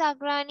thing is,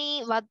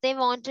 Agrani, what they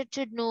wanted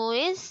to know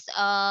is,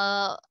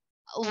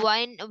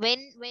 when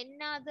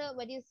are the,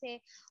 what do you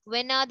say,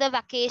 when are the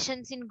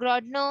vacations in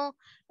Grodno?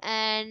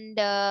 And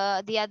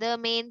the other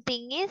main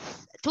thing is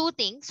two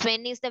things: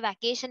 when is the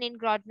vacation in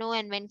Grodno,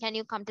 and when can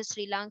you come to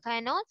Sri Lanka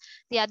and all.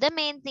 The other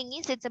main thing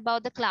is it's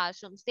about the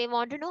classrooms. They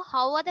want to know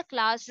how are the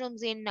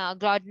classrooms in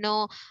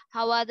Grodno,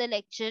 how are the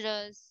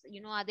lecturers,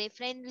 are they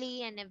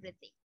friendly and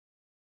everything.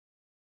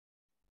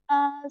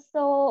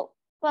 So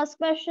first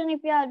question, if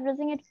you are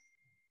addressing it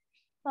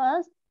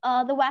first,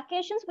 the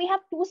vacations, we have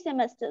two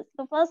semesters.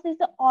 The first is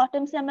the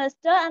autumn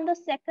semester and the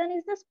second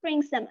is the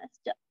spring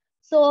semester.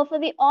 So for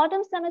the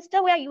autumn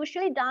semester, we are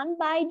usually done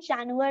by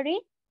January.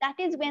 That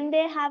is when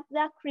they have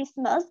their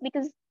Christmas,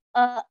 because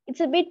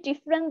it's a bit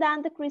different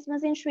than the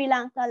Christmas in Sri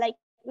Lanka. Like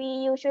we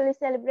usually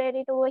celebrate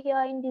it over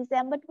here in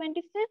December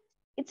 25th.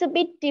 It's a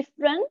bit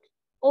different.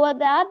 Over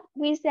that,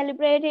 we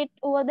celebrate it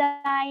over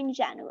there in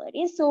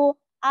January. So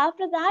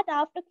after that,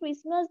 after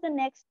Christmas, the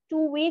next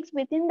 2 weeks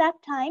within that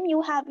time,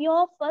 you have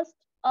your first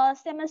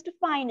semester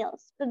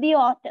finals for the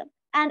autumn.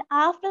 And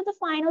after the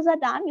finals are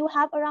done, you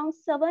have around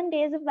 7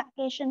 days of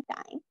vacation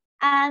time.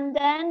 And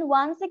then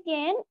once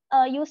again,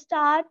 you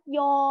start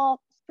your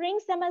spring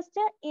semester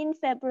in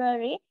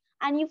February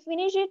and you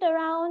finish it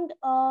around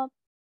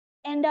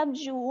end of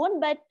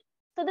June. But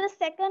for the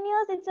second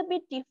years, it's a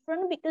bit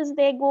different because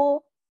they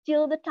go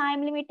till the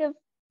time limit of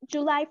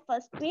July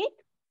first week.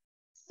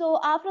 So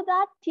after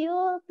that,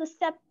 till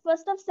the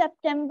 1st of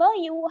September,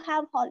 you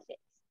have holidays.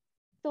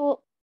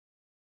 So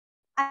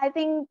I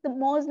think the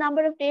most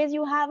number of days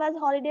you have as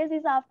holidays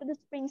is after the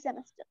spring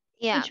semester,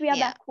 Yeah, which we are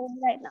yeah. back home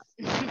right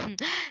now.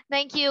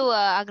 Thank you,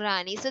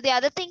 Agrani. So the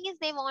other thing is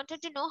they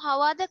wanted to know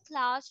how are the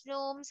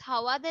classrooms,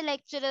 how are the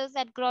lecturers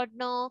at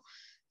Grodno?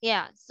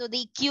 Yeah, so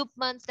the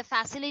equipments, the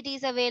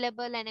facilities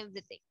available and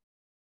everything.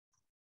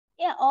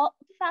 Yeah, all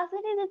the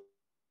facilities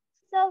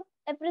itself,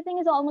 everything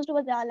is almost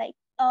over there. Like,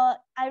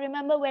 I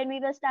remember when we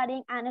were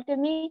studying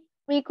anatomy,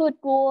 we could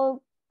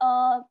go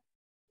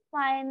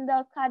find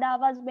the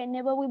cadavers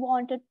whenever we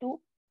wanted to.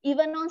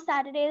 Even on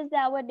Saturdays,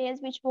 there were days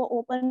which were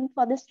open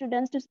for the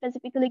students to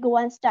specifically go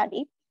and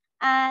study.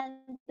 And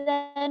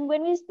then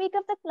when we speak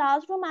of the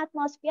classroom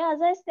atmosphere,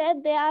 as I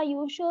said, there are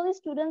usually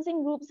students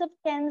in groups of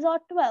 10s or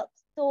 12s.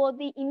 So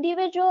the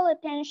individual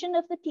attention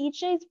of the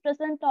teacher is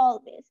present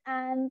always.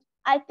 And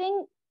I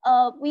think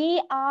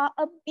we are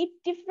a bit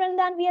different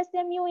than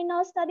VSMU in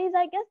our studies,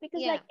 I guess,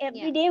 because Yeah, like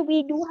every yeah. day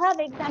we do have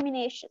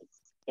examinations.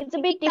 It's a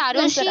I bit think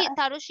different for us.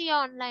 Tarushi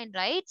are online,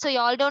 right? So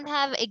y'all don't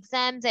have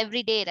exams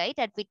every day, right?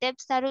 At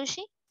Vitebsk,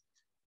 Tarushi?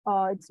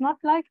 It's not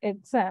like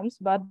exams,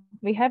 but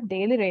we have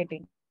daily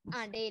ratings.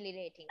 Daily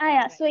rating. Ah, All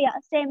yeah, right. so yeah,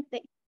 same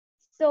thing.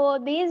 So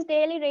these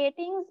daily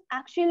ratings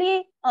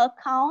actually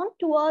count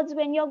towards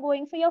when you're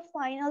going for your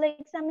final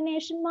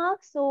examination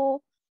marks.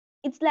 So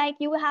it's like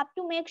you have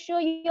to make sure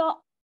you're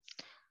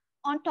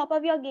on top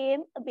of your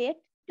game a bit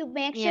to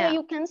make sure Yeah.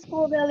 you can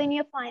score well in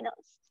your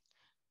finals.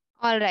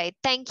 All right.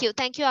 Thank you.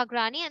 Thank you,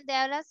 Agrani. And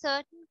there are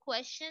certain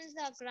questions,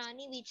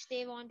 Agrani, which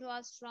they want to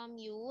ask from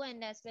you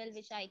and as well,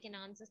 which I can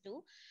answer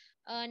to.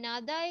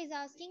 Nada is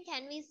asking,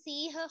 can we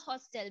see her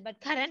hostel? But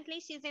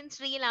currently she's in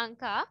Sri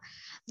Lanka.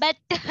 But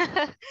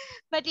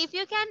but if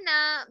you can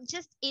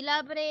just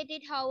elaborate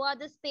it, how are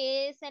the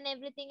space and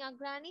everything,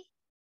 Agrani?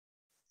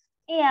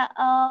 Yeah,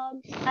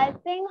 I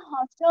think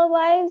hostel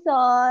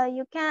wise,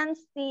 you can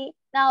see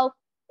now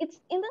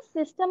it's in the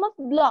system of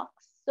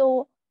blocks.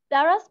 So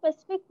there are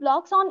specific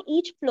blocks on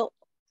each floor.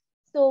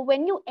 So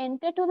when you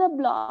enter to the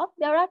block,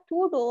 there are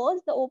two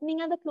doors, the opening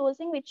and the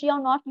closing, which you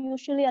are not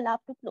usually allowed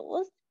to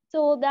close.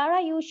 So there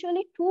are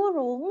usually two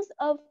rooms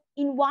of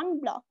in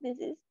one block.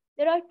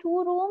 There are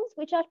two rooms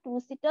which are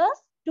two-seaters,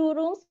 two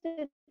rooms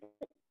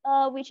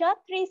which are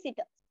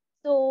three-seaters.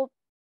 So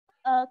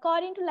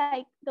according to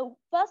like the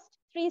first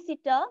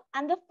three-seater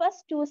and the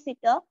first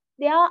two-seater,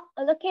 they are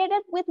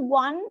allocated with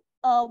one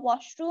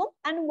washroom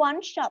and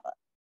one shower,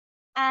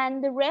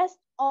 and the rest,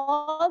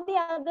 all the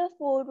other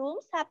four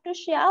rooms have to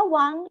share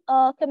one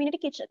community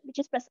kitchen which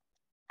is present.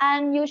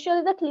 And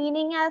usually the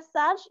cleaning as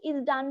such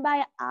is done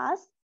by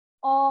us,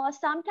 or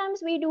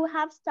sometimes we do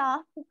have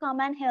staff who come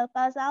and help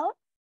us out,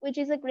 which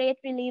is a great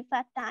relief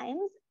at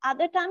times.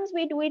 Other times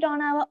we do it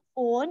on our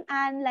own,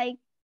 and like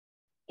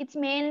it's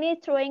mainly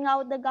throwing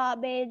out the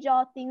garbage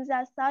or things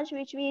as such,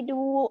 which we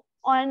do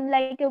on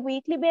like a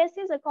weekly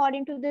basis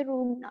according to the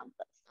room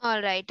numbers. All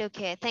right.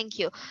 Okay. Thank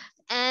you.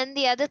 And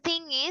the other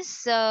thing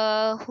is,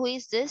 who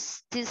is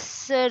this?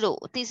 Tisaru.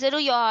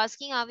 Tisaru, you're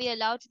asking, are we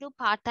allowed to do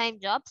part-time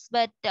jobs?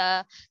 But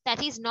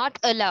that is not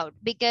allowed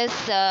because,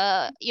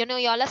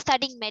 y'all are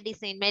studying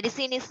medicine.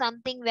 Medicine is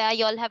something where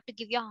y'all have to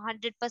give your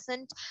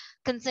 100%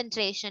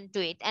 concentration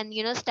to it and,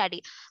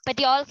 study. But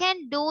y'all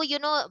can do,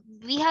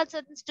 we have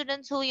certain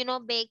students who,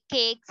 bake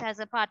cakes as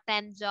a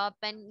part-time job,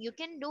 and you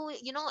can do,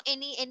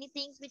 any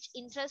things which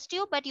interest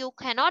you, but you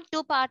cannot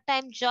do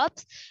part-time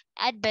jobs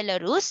at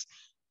Belarus.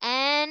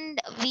 And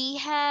we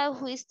have,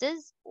 who is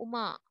this?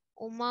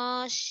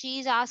 Uma,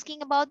 she's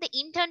asking about the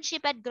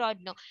internship at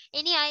Grodno.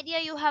 Any idea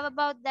you have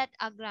about that,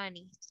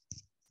 Agrani?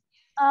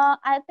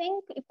 I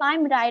think if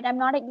I'm right, I'm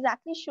not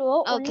exactly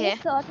sure. Only a Okay.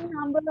 certain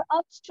number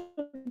of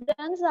students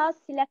are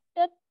selected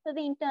for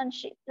the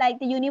internship. Like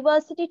the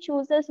university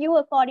chooses you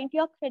according to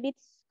your credit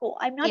score.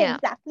 I'm not Yeah.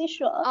 exactly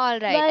sure, All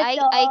right. but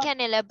I can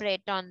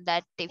elaborate on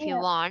that if you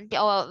yeah, want.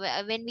 Or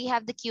when we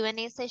have the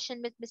Q&A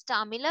session with Mr.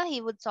 Amila,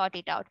 he would sort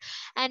it out.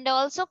 And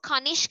also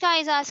Kanishka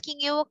is asking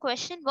you a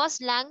question.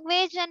 Was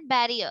language and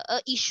barrier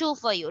a issue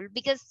for you?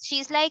 Because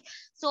she's like,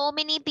 so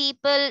many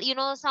people,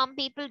 some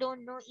people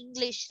don't know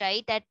English,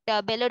 right? At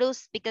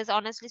Belarus, because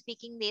honestly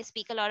speaking, they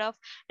speak a lot of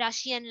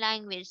Russian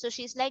language. So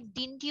she's like,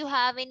 didn't you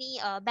have any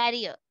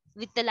barrier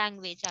with the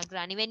language,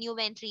 Agrani, when you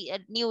went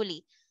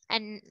newly?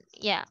 And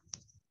yeah.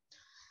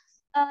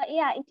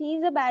 yeah, it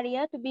is a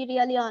barrier to be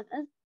really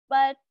honest.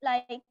 But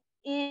like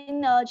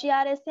in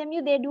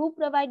GRSMU, they do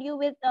provide you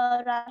with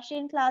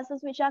Russian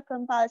classes which are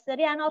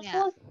compulsory. And of course, Yeah.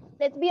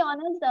 let's be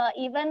honest,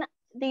 even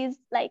these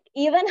like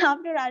even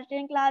after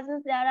Russian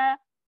classes, there are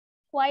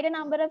quite a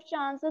number of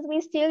chances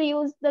we still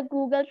use the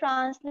Google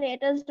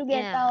translators to get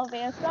Yeah. our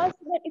way across.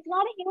 But it's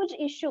not a huge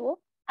issue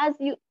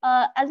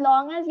as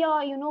long as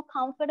you're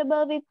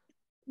comfortable with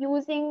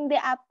using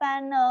the app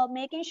and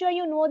making sure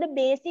you know the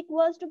basic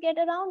words to get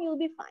around, you'll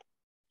be fine.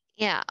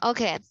 Yeah,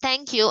 okay.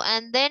 Thank you.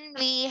 And then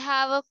we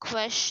have a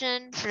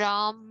question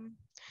from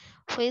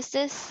who is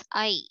this?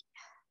 I.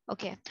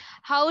 Okay.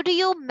 How do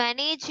you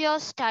manage your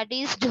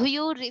studies? Do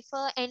you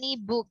refer any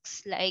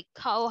books? Like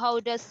how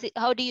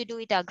do you do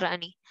it,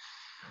 Agrani?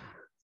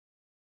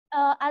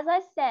 As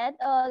I said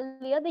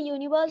earlier, the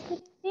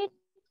university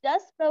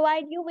does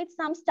provide you with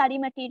some study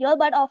material,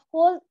 but of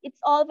course, it's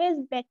always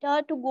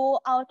better to go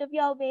out of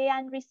your way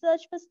and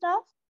research for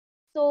stuff.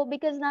 So,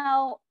 because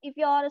now, if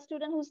you're a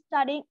student who's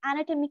studying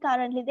anatomy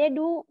currently, they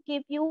do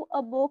give you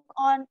a book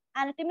on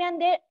anatomy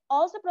and they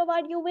also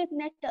provide you with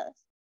netters,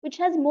 which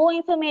has more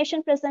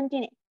information present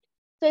in it.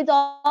 So, it's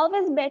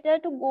always better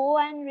to go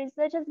and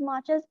research as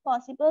much as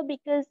possible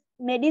because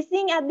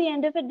medicine at the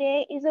end of the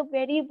day is a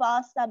very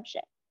vast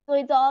subject. So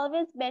it's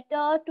always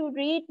better to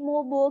read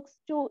more books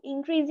to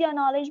increase your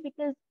knowledge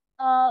because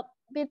uh,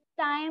 with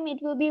time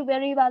it will be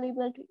very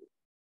valuable to you.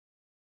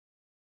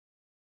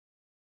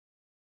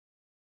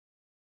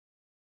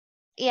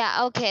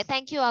 Yeah, okay.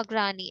 Thank you,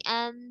 Agrani.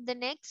 And the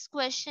next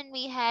question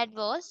we had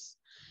was,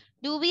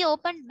 do we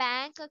open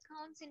bank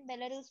accounts in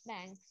Belarus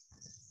banks?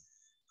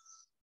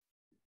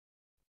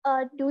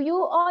 Do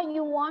you or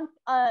you want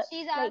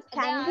They're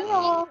can we asking,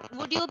 or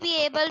would you be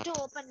able to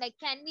open, like,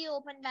 can we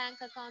open bank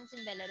accounts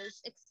in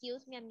Belarus?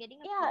 Excuse me, I'm getting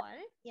a yeah, call.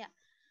 Yeah.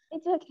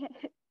 it's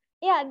okay.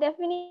 Yeah,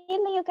 definitely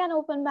you can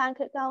open bank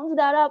accounts.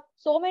 There are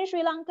so many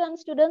Sri Lankan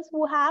students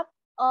who have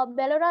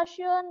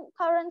Belarusian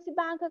currency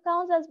bank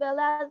accounts as well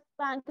as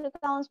bank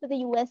accounts for the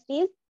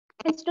USDs.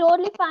 It's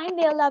totally fine.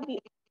 They'll love you.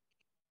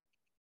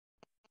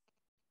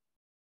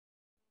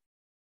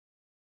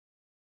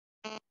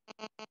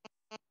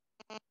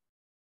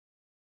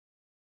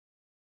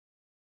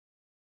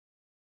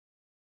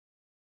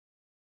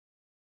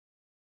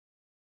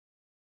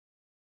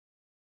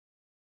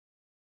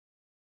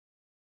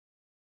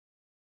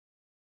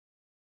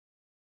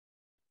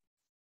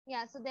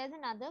 Yeah, so there's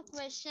another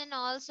question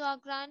also,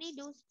 Agrani.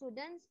 Do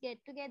students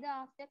get together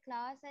after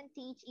class and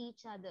teach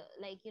each other,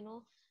 like,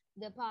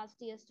 the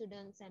past year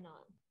students and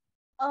all?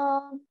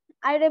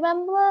 I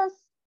remember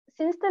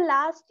since the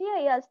last year,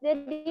 yes, they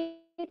did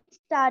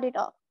start it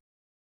off.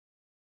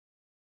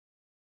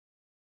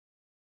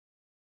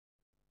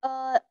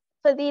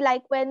 For the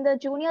like when the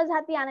juniors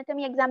had the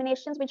anatomy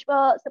examinations, which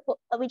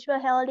were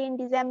held in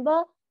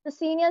December, the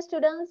senior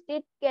students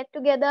did get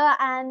together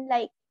and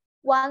like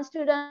one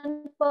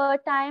student per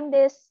time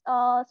they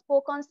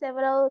spoke on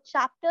several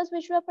chapters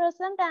which were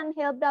present and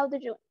helped out the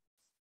juniors.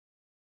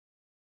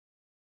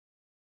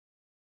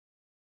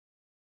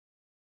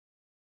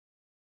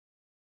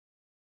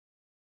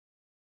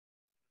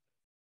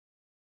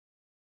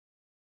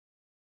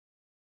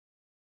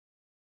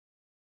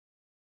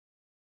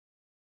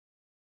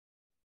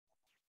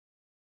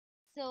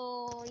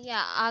 So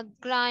yeah,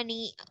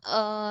 Agrani,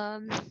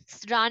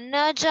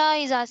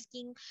 Ranaja is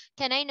asking,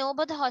 can I know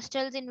about the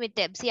hostels in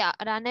Vitebsk? Yeah,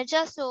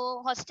 Ranaja.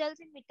 So hostels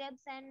in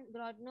Vitebsk and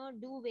Grodno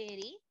do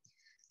vary.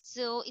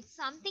 So it's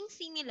something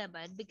similar,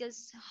 but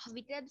because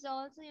Vitebsk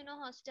also,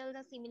 hostels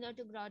are similar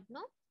to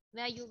Grodno,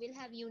 where you will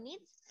have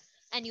units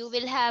and you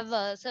will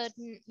have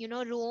certain,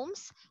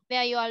 rooms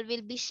where you all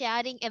will be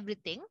sharing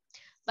everything.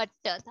 But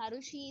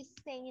Tarushi is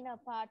staying in an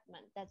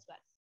apartment. That's why.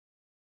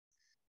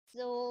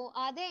 So,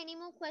 are there any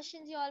more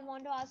questions you all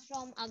want to ask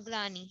from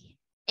Agrani?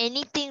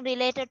 Anything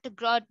related to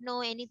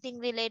Grodno, anything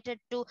related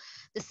to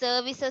the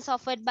services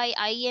offered by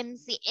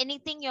IMC,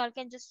 anything, you all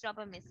can just drop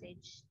a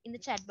message in the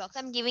chat box.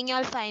 I'm giving you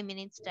all 5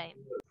 minutes time.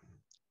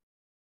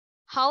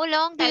 How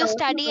long do you Hello,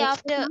 to study answer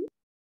after ma'am?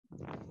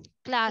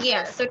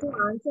 Yeah, classes? so to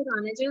answer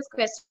Anuja's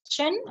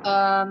question,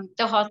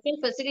 the hostel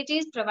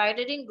facilities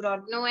provided in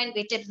Grodno and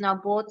Vitebsk, now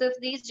both of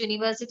these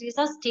universities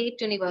are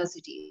state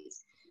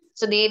universities.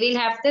 So they will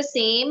have the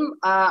same,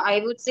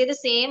 I would say the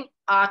same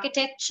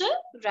architecture,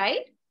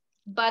 right?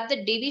 But the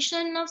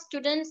division of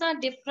students are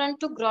different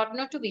to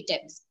Grodno to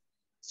Vitebsk.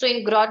 So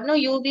in Grodno,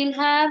 you will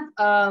have,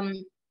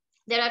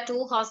 there are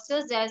two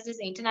hostels. There's this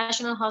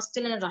international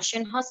hostel and a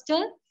Russian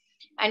hostel.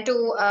 And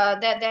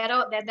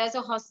there's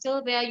a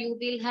hostel where you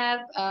will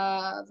have,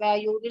 where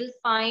you will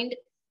find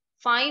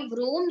 5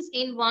 rooms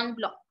in one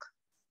block.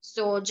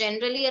 So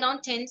generally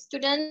around 10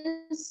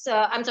 students,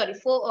 I'm sorry,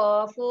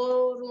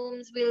 four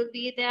rooms will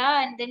be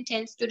there, and then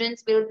 10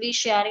 students will be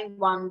sharing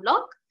one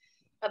block.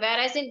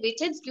 Whereas in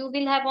Vitebsk, you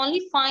will have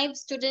only 5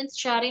 students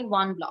sharing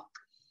one block.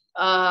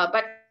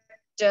 But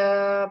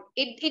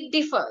it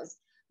differs.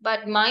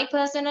 But my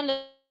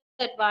personal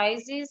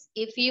advice is,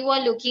 if you are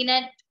looking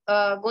at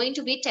going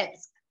to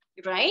Vitebsk,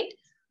 right?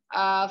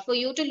 For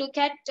you to look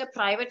at a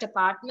private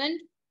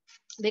apartment,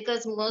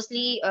 because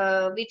mostly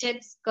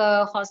Vitebsk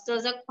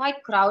hostels are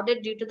quite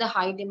crowded due to the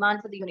high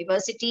demand for the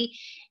university.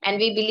 And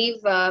we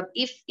believe,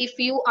 if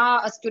you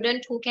are a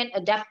student who can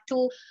adapt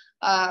to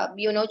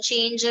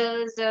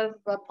changes of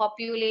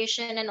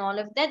population and all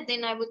of that,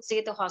 then I would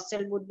say the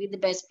hostel would be the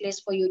best place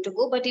for you to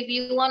go. But if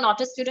you are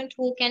not a student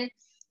who can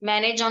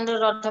manage under a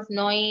lot of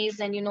noise,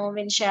 and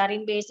when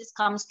sharing basis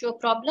comes to a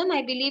problem,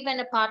 I believe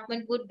an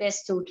apartment would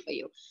best suit for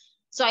you.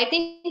 So I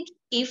think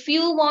if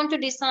you want to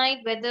decide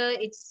whether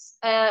it's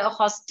a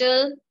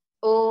hostel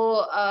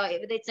or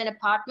whether it's an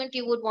apartment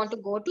you would want to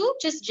go to,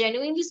 just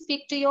genuinely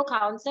speak to your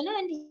counselor,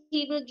 and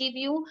he will give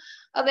you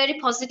a very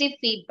positive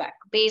feedback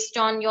based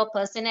on your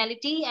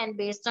personality and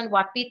based on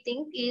what we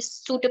think is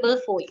suitable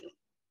for you.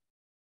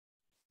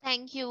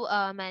 Thank you,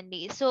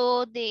 Mandy.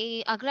 So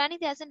the Agrani,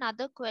 there's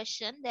another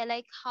question. They're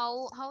like,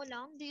 how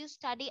long do you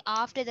study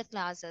after the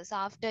classes,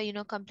 after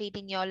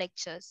completing your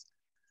lectures?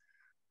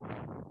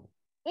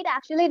 It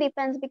actually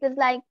depends, because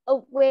like a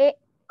way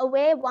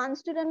one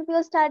student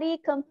will study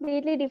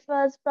completely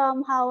differs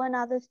from how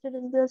another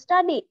student will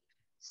study.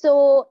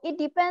 So it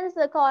depends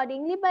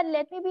accordingly. But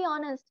let me be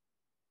honest,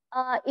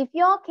 if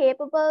you're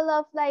capable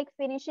of like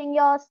finishing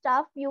your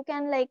stuff, you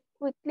can like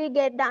quickly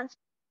get done.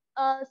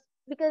 uh,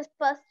 because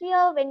first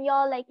year when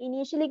you're like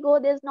initially go,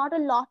 there's not a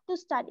lot to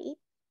study,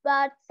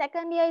 but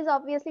second year is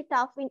obviously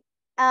tough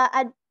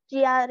at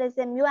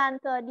GRSMU,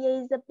 and third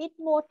year is a bit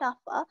more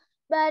tougher.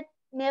 But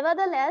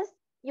nevertheless,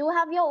 you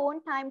have your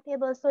own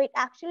timetable, so it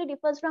actually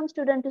differs from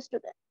student to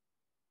student.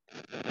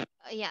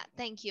 Yeah,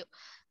 thank you.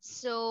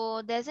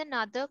 So there's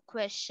another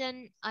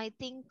question. I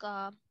think,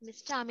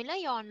 Mr. Amila,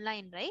 you're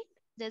online, right?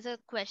 There's a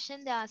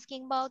question they're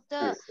asking about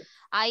the Yes, yes.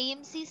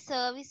 IMC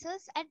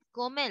services at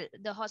Gomel,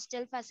 the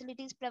hostel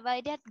facilities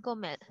provided at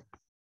Gomel.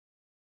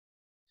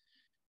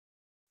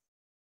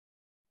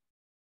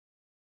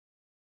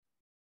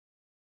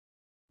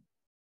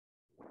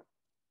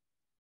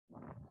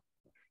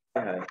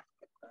 Hi.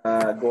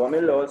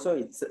 Gomel also,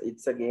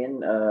 it's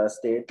again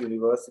state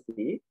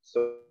university.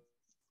 So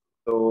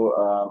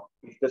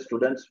if the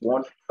students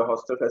want the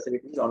hostel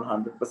facilities on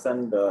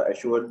 100%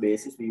 assured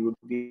basis, we would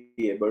be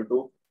able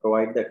to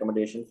provide the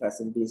accommodation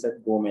facilities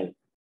at Gomel.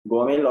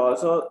 Gomel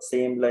also,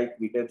 same like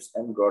Vitebsk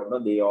and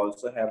Grodno, they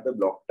also have the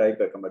block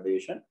type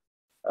accommodation.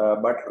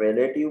 But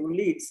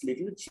relatively, it's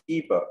little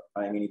cheaper.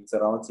 I mean, it's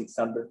around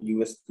 600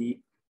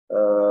 USD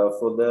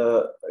for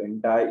the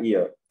entire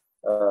year.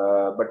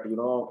 But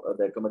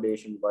the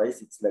accommodation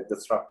wise, it's like the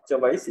structure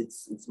wise,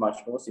 it's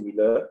much more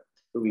similar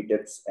to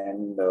Vitebsk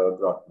and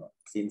Grodno,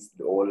 since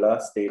all are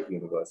state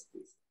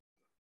universities.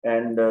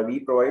 And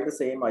we provide the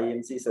same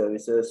IMC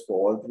services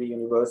for all 3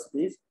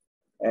 universities.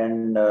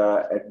 And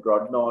at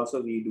Grodno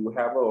also, we do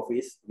have an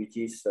office which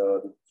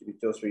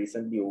was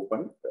recently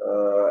opened.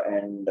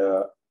 And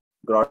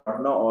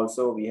Grodno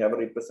also, we have a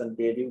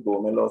representative.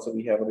 Gomel also,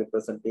 we have a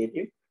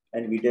representative.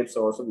 And Vitebsk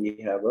also,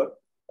 we have a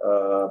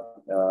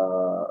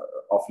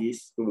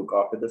office to look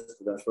after the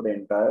students for the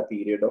entire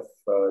period of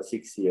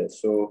 6 years.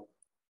 So,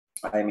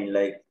 I mean,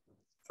 like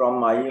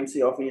from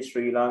IMC office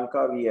Sri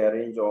Lanka, we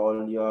arrange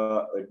all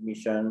your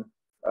admission,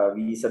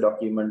 visa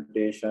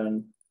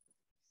documentation,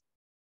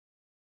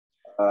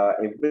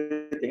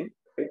 everything,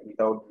 right,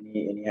 without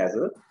any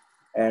hassle.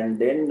 And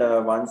then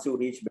once you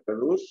reach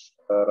Belarus,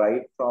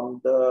 right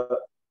from the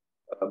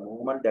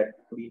moment that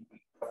we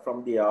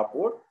from the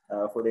airport,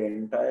 for the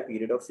entire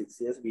period of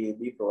 6 years, we will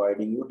be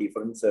providing you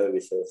different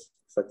services,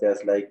 such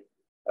as like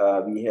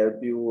we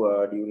help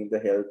you during the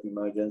health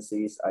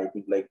emergencies. I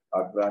think like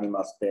Agrani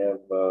must have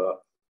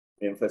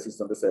emphasis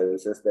on the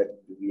services that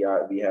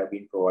we have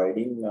been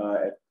providing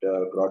at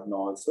Grodno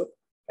also,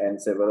 and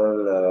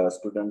several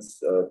students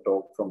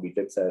talk from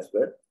Vitebsk as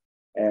well.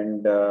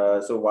 And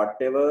so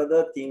whatever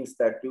the things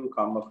that you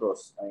come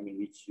across, I mean,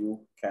 which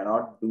you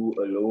cannot do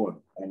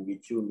alone and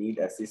which you need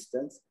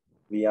assistance,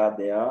 we are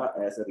there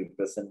as a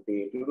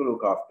representative to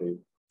look after you.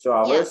 So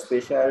Yeah.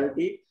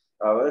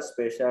 our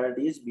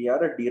specialty is we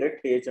are a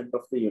direct agent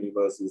of the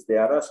universities.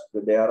 There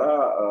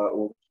are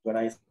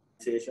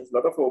organizations, a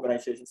lot of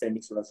organizations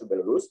sending students to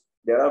Belarus.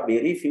 There are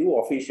very few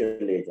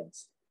official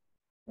agents,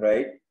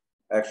 right?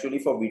 Actually,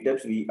 for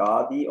Vitebsk, we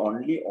are the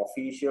only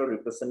official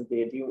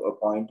representative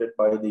appointed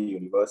by the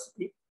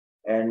university.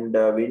 And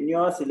when you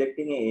are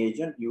selecting an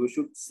agent, you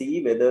should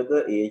see whether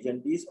the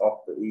agent is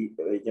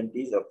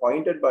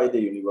appointed by the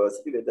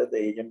university, whether the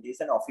agent is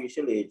an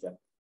official agent.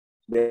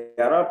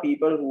 there are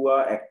people who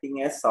are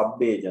acting as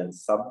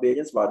sub-agents.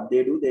 Sub-agents, what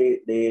they do,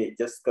 they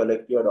just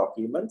collect your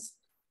documents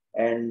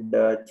and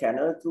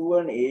channel through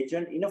an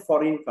agent in a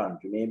foreign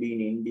country, maybe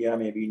in India,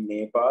 maybe in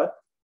Nepal.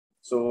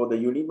 So the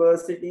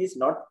university is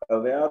not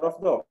aware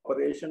of the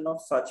operation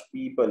of such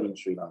people in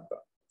Sri Lanka.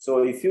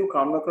 So if you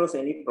come across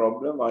any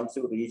problem once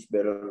you reach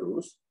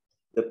Belarus,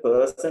 the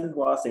person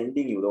who are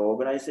sending you, the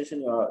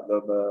organization you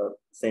are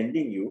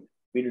sending you,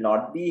 will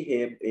not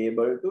be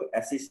able to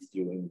assist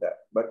you in that.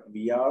 But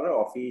we are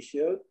an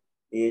official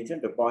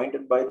agent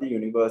appointed by the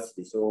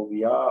university. So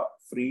we are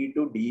free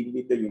to deal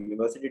with the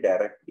university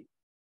directly.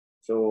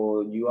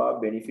 So you are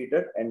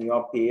benefited, and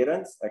your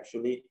parents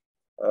actually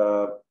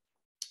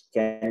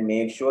can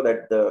make sure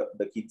that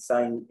the kids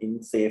are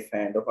in safe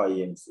hand of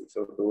IMC.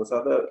 So those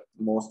are the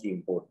most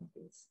important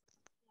things.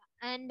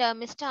 And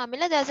Mr.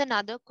 Amila, there's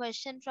another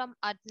question from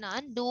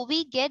Adnan. Do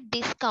we get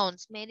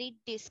discounts, merit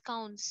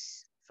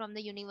discounts from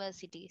the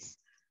universities?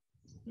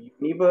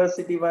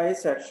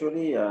 University-wise,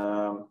 actually,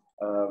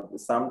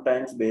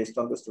 sometimes based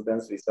on the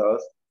students'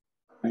 results,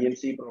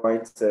 IMC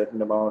provides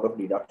certain amount of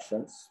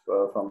deductions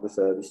from the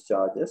service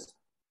charges.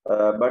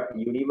 But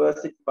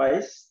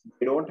university-wise,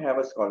 they don't have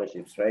a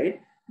scholarships, right?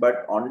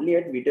 But only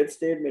at Vitebsk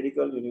State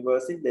Medical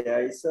University,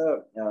 there is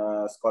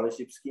a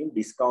scholarship scheme,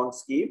 discount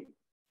scheme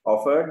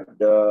offered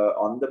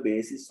on the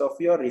basis of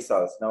your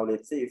results. Now,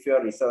 let's say if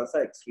your results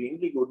are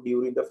extremely good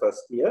during the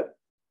first year,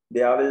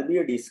 there will be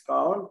a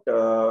discount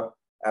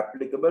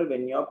applicable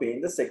when you are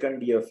paying the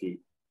second year fee,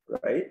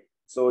 right?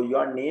 So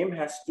your name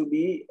has to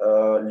be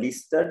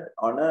listed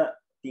on a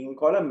thing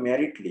called a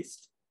merit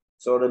list.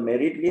 So the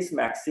merit list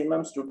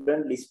maximum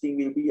student listing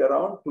will be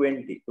around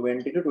 20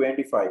 to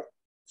 25.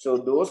 So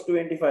those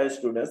 25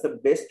 students, the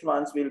best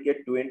ones will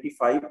get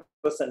 25%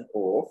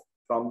 off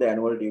from the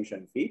annual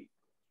tuition fee.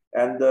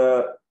 And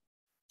the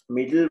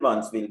middle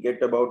ones will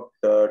get about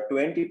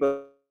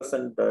 20%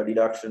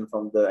 deduction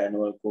from the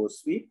annual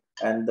course fee.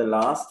 And the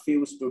last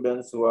few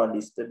students who are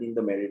listed in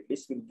the merit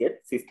list will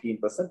get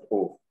 15%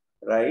 off,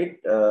 right?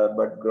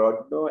 But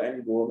Grodno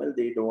and Gomel,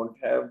 they don't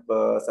have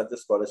such a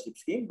scholarship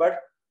scheme, but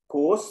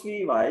course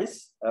fee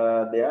wise,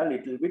 they are a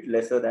little bit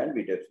lesser than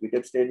Vitebsk.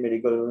 Vitebsk State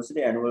Medical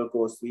University annual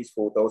course fee is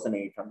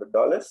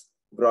 $4,800.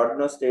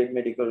 Grodno State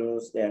Medical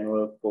University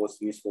annual course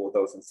fee is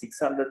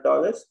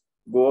 $4,600.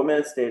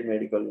 Gomel State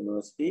Medical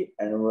University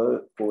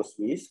annual course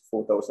fee is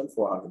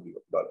 $4,400.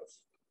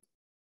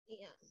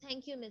 Yeah,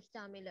 thank you, Ms.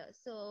 Tamila.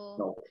 So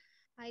No.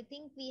 I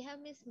think we have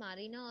Miss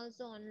Marina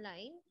also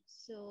online.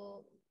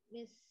 So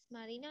Miss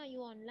Marina, are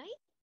you online?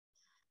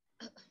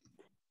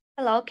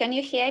 Hello, can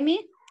you hear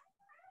me?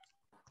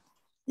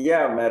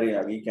 Yeah,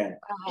 Marina, we can.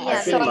 Yeah,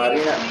 Actually,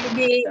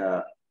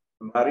 Marina,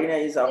 Marina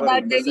is our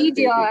about the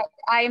video, representative.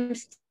 I'm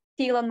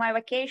still on my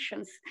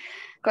vacations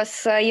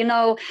because, you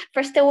know,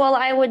 first of all,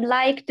 I would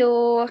like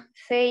to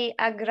say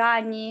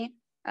Agrani,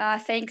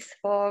 thanks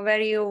for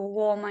very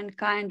warm and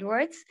kind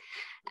words.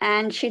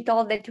 And she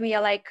told that we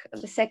are like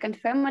the second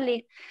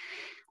family.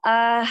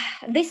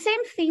 The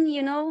same thing,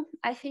 you know,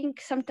 I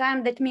think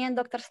sometimes that me and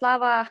Dr.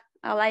 Slava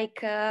are like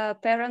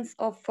parents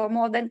of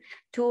more than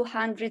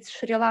 200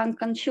 Sri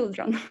Lankan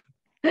children.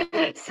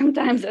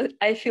 Sometimes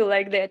I feel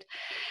like that.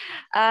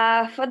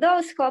 For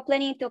those who are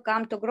planning to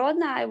come to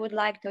Grodno, I would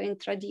like to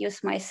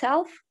introduce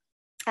myself.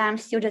 I'm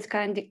student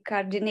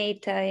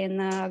coordinator in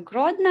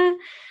Grodno,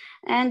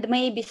 and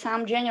maybe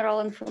some general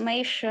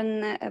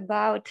information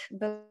about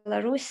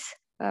Belarus,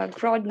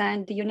 Grodno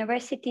and the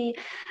university.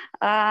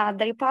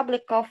 The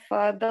Republic of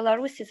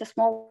Belarus is a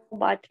small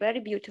but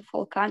very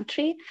beautiful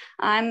country.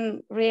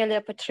 I'm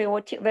really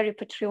very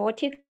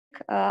patriotic.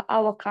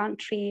 Our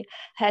country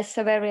has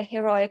a very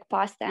heroic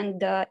past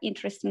and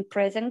interesting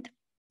present.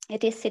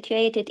 It is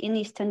situated in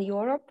Eastern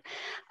Europe.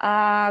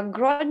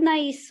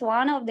 Grodno is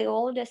one of the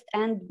oldest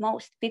and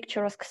most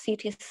picturesque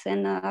cities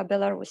in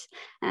Belarus,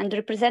 and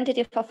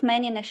representative of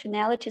many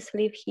nationalities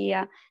live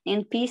here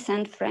in peace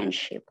and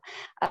friendship.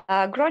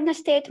 Grodno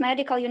State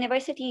Medical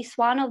University is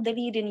one of the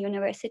leading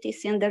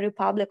universities in the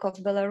Republic of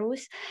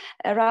Belarus.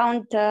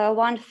 Around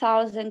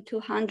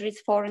 1,200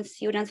 foreign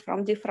students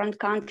from different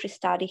countries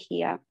study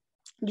here.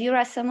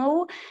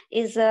 GRSMU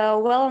is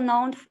well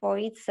known for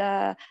its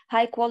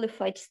high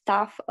qualified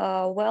staff,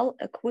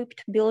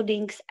 well-equipped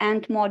buildings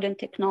and modern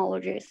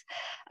technologies.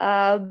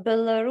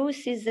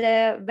 Belarus is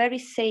a very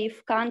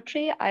safe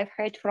country. I've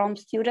heard from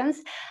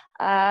students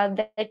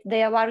that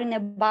they are worrying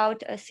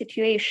about a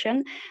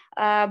situation,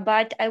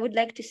 but I would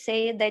like to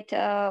say that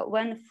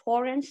when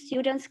foreign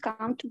students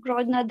come to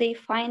Grodno, they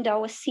find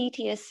our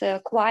city as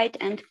quiet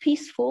and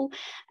peaceful,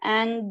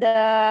 and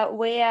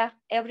where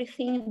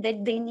everything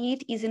that they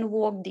need is in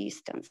walk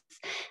distance.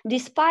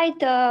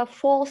 Despite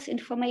false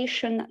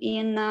information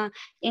in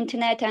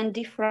internet and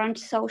different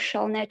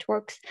social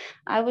networks,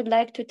 I would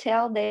like to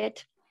tell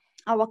that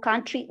our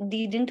country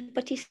didn't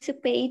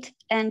participate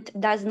and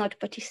does not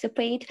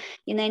participate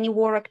in any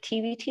war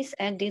activities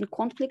and in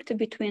conflict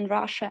between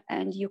Russia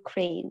and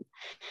Ukraine.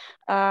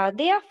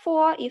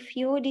 Therefore, if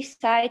you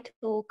decide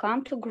to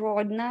come to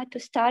Grodno to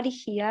study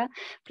here,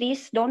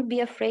 please don't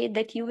be afraid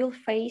that you will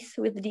face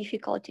with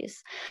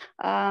difficulties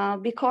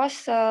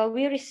because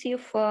we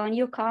receive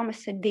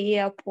newcomers at the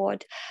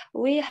airport.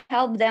 We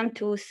help them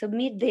to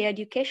submit their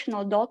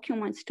educational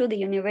documents to the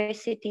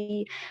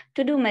university,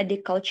 to do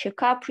medical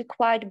checkup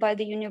required by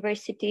the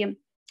university.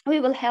 We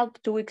will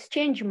help to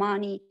exchange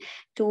money,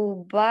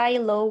 to buy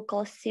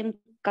local SIM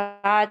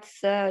cards,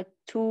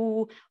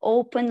 to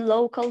open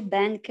local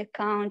bank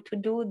account, to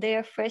do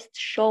their first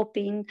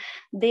shopping.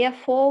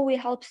 Therefore, we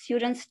help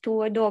students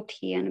to adopt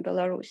here in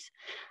Belarus.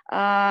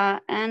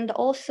 And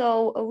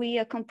also we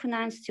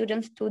accompany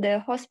students to their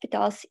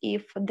hospitals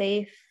if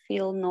they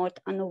feel not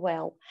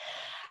unwell.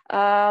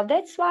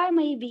 That's why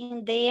maybe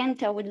in the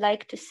end, I would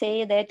like to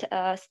say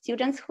that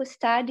students who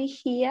study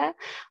here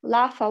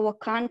love our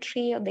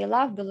country, they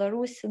love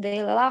Belarus,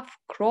 they love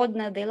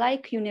Grodno, they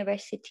like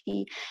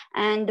university.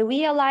 And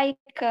we are like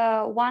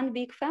one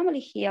big family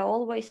here,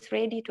 always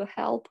ready to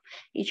help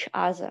each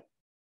other.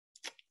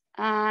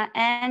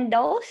 And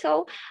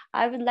also,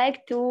 I would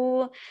like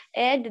to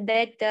add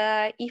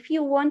that if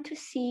you want to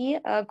see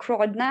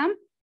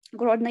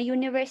Grodno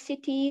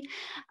University,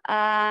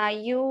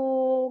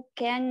 you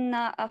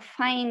can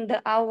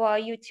find our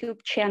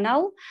YouTube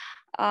channel.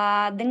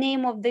 The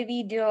name of the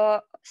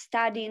video,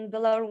 Study in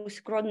Belarus,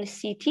 Grodno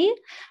City,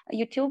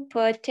 YouTube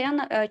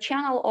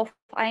channel of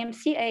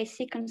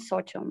IMC-IIC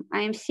Consortium.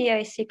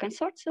 IMC-IIC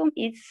Consortium,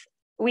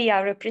 we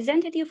are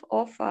representative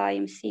of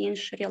IMC in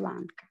Sri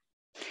Lanka.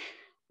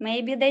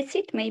 Maybe that's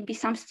it. Maybe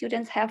some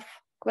students have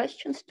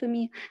questions to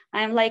me.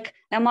 I'm like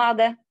a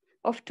mother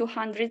of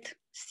 200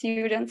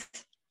 students.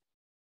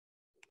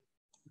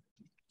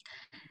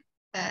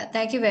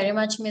 Thank you very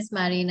much, Miss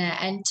Marina.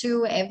 And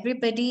to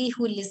everybody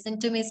who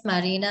listened to Miss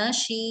Marina,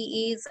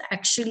 she is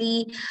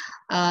actually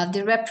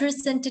the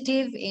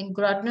representative in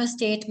Grodno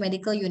State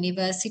Medical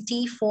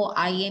University for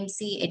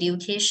IMC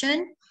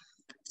education.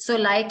 So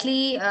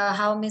likely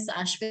how Miss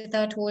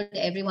Ashwita told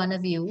every one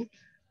of you,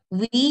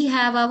 we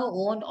have our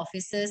own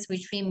offices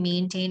which we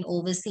maintain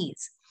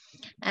overseas.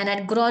 And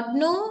at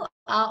Grodno,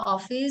 our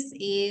office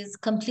is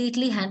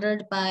completely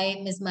handled by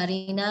Ms.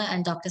 Marina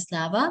and Dr.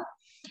 Slava.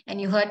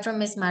 And you heard from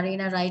Ms.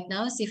 Marina right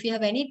now. So if you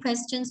have any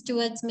questions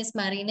towards Ms.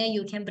 Marina,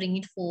 you can bring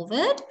it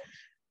forward.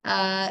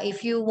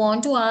 If you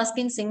want to ask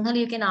in Sinhala,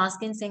 you can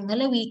ask in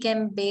Sinhala. We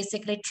can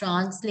basically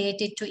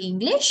translate it to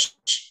English.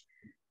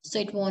 So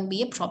it won't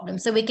be a problem.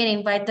 So we can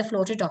invite the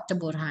floor to Dr.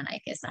 Burhan, I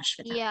guess,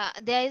 Ashwita. Yeah,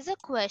 there is a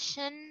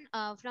question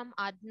from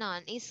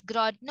Adnan. Is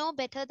Grodno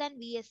better than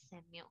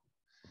VSMU?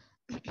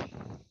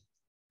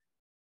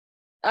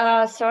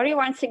 Sorry,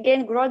 once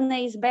again,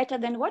 Grodno is better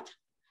than what?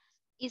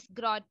 Is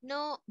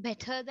Grodno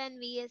better than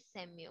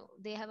VSMU?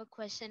 They have a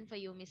question for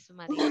you, Miss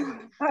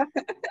Marina.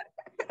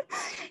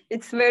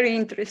 It's very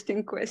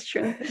interesting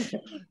question.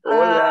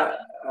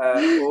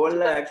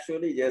 all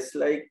actually just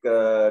like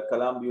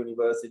Colombo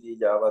University,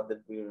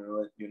 Javadhan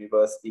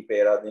University,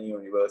 Peradeniya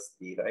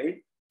University,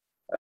 right?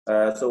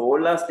 So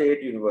all are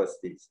state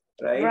universities,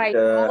 right? Right,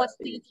 all are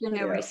state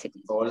universities.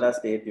 Yeah, all are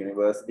state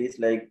universities,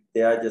 like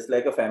they are just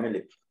like a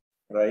family,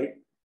 right?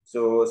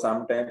 So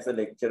sometimes the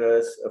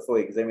lecturers for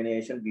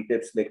examination,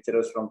 Vitebsk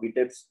lecturers from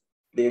Vitebsk,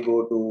 they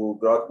go to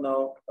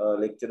Grodno,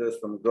 lecturers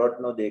from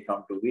Grodno, they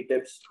come to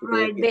Vitebsk.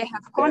 Right, they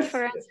have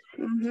conferences.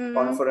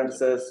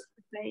 Conferences,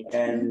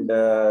 and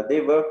they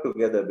work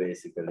together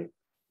basically.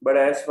 But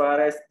as far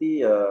as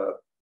the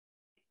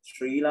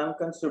Sri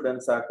Lankan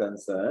students are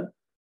concerned,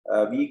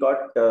 we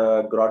got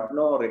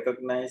Grodno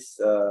recognized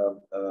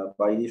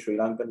by the Sri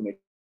Lankan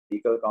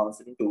Medical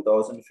Council in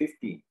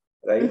 2015.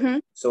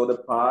 Right. So the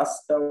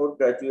passed out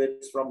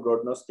graduates from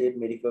Grodno State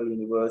Medical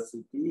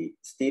University,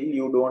 still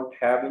you don't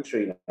have in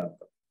Sri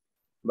Lanka.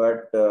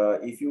 But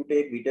if you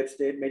take Vitebsk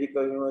State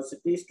Medical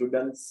University,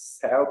 students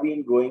have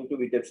been going to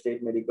Vitebsk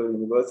State Medical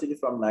University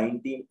from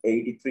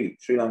 1983,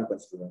 Sri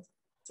Lankan students.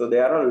 So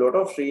there are a lot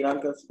of Sri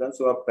Lankan students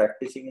who are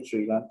practicing in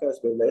Sri Lanka as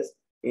well as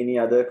any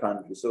other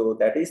country. So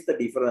that is the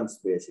difference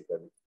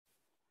basically.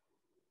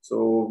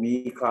 So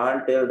we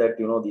can't tell that,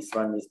 you know, this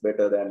one is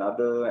better than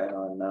other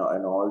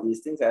and all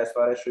these things. As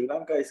far as Sri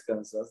Lanka is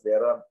concerned,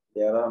 there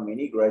are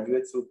many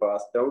graduates who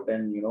passed out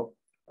and, you know,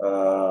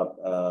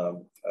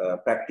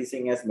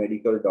 practicing as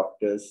medical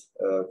doctors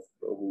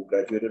who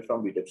graduated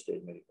from Vitebsk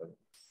State Medical.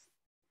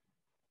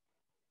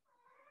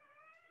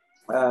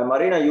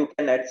 Marina, you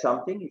can add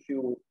something if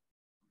you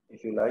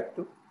like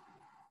to.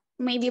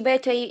 Maybe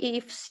better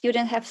if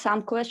students have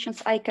some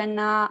questions, I can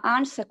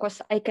answer,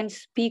 because I can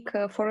speak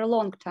for a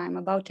long time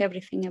about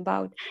everything,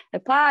 about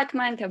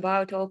apartment,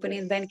 about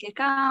opening bank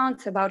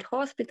accounts, about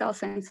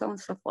hospitals, and so on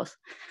and so forth.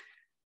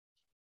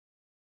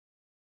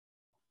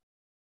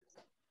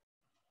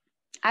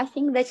 I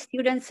think that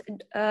students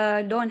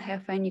don't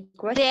have any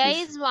questions. There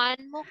is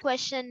one more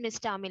question, Ms.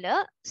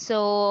 Tamila.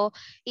 So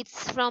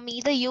it's from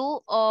either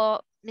you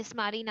or Ms.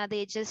 Marina.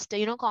 They just,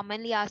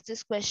 commonly ask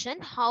this question.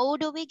 How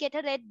do we get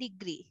a red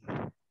degree?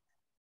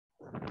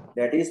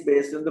 That is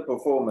based on the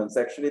performance.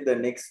 Actually, the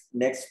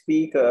next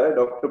speaker,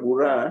 Dr.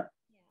 Burhan,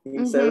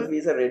 himself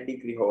is a red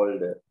degree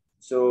holder.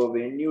 So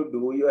when you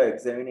do your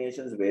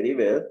examinations very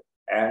well,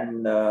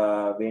 and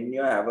when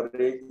your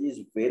average is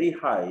very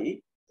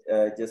high,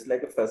 just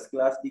like a first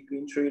class degree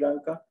in Sri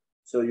Lanka,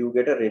 so you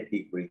get a red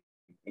degree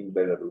in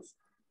Belarus.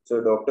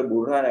 So Dr.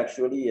 Burhan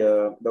actually,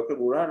 Dr.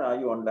 Burhan, are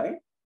you online?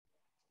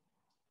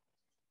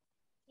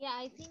 Yeah,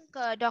 I think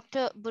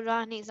Dr.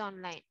 Burhan is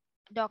online.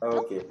 Doctor?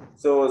 Okay.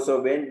 So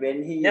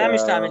when he yeah,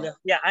 Mr. Amila.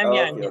 Yeah, I'm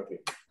here. Okay.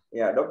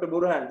 Yeah, Dr.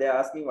 Burhan, they're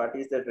asking what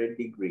is the red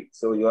degree.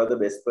 So you are the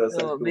best person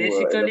So to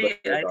basically,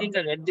 elaborate I on think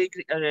that.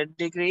 a red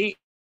degree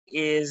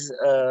is,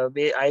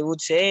 I would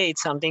say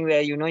it's something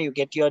where you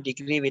get your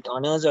degree with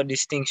honors or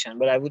distinction.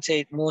 But I would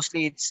say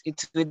mostly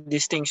it's with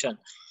distinction.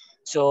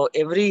 So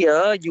every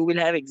year you will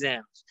have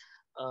exams,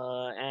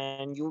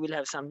 and you will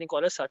have something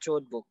called a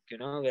Sachot book.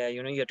 Where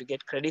you have to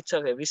get credits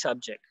of every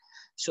subject.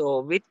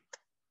 So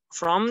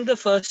from the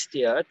first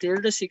year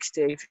till the 6th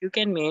year, if you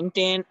can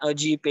maintain a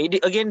GPA,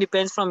 it again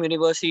depends from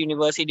university,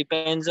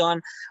 depends on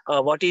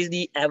what is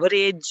the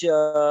average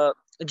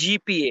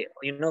GPA,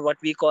 what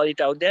we call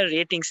it out there,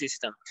 rating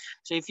system.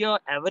 So if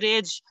your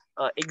average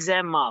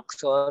exam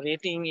marks or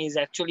rating is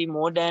actually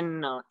more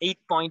than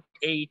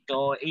 8.8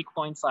 or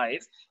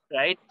 8.5,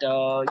 right,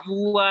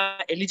 you are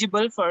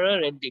eligible for a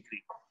red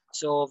degree.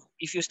 So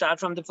if you start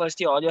from the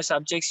first year, all your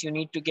subjects, you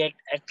need to get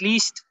at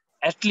least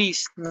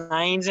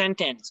 9s and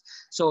 10s.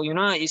 So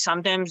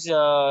sometimes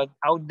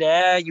out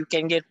there you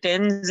can get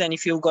 10s, and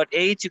if you've got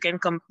 8s, you can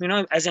come,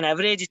 as an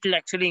average it will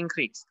actually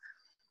increase.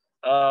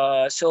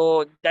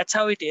 So that's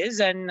how it is.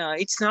 And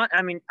it's not,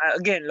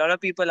 again, a lot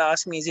of people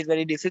ask me, is it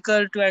very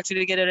difficult to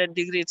actually get a red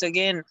degree? It's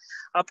again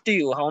up to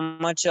you, how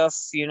much of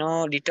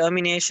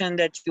determination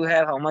that you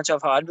have, how much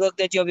of hard work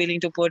that you're willing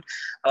to put,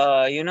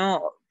 the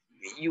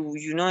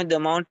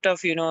amount of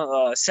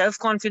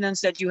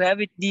self-confidence that you have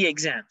with the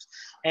exams.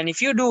 And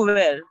if you do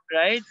well,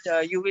 right,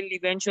 you will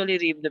eventually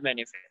reap the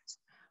benefits.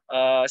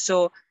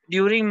 So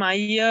during my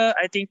year,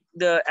 I think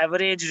the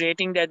average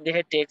rating that they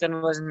had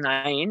taken was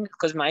 9,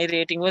 because my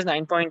rating was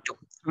 9.2.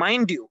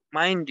 Mind you,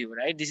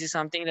 right? This is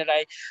something that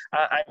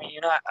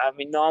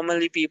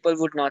normally people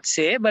would not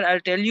say, but I'll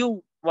tell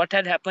you what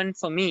had happened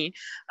for me.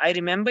 I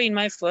remember in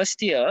my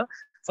first year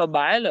for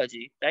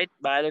biology, right,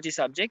 biology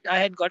subject, I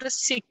had got a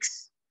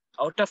 6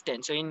 out of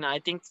 10. So I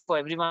think for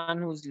everyone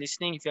who's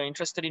listening, if you're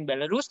interested in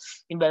Belarus,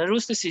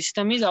 the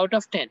system is out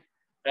of 10,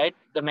 right?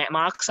 The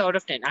marks out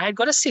of 10. I had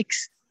got a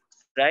 6,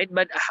 right?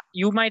 But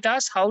you might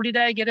ask, how did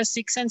I get a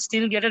 6 and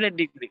still get a red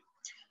degree,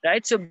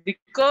 right? So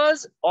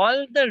because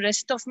all the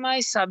rest of my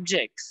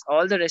subjects,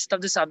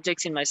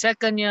 in my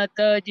second year,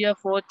 third year,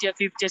 fourth year,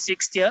 fifth year,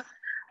 sixth year,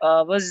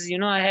 was,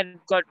 I had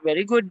got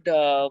very good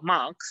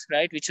marks,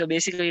 right, which were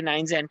basically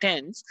 9s and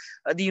 10s.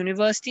 The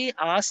university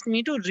asked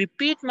me to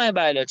repeat my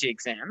biology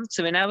exam.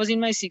 So when I was in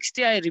my 6th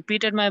year, I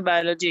repeated my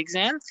biology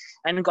exam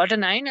and got a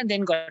 9 and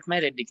then got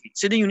my red degree.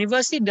 So the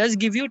university does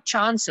give you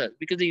chances,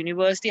 because the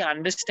university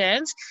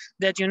understands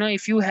that,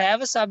 if you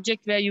have a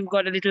subject where you've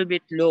got a little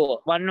bit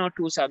low, 1 or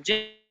 2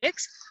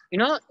 subjects,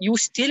 you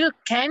still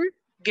can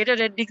get a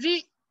red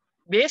degree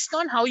based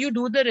on how you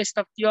do the rest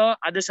of your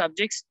other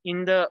subjects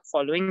in the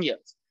following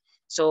years.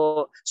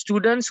 So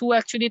students who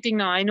actually think,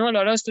 now I know a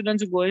lot of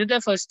students who go into their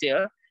first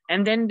year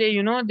and then they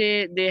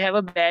have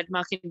a bad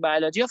mark in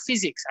biology or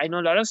physics. I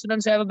know a lot of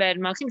students who have a bad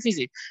mark in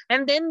physics,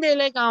 and then they're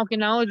like, okay,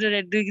 now the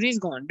red degree is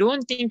gone.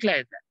 Don't think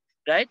like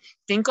that, right?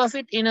 Think of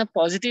it in a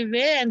positive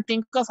way and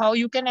think of how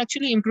you can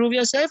actually improve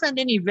yourself, and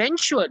then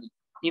eventually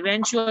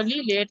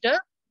later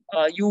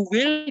you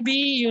will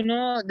be,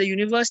 the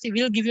university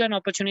will give you an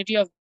opportunity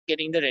of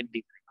getting the red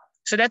degree.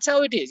 So that's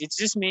how it is. It's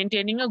just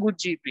maintaining a good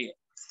GPA.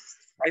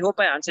 I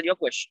hope I answered your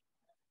question.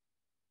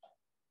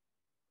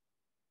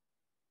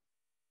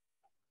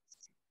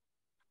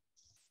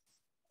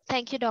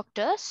 Thank you,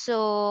 doctor.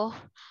 So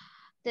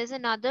there's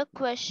another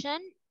question.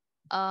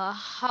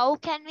 How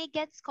can we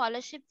get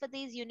scholarship for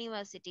these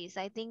universities?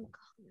 I think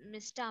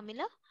Ms.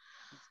 Tamila.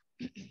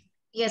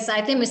 Yes,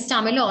 I think Ms.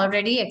 Tamila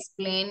already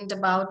explained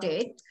about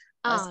it.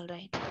 All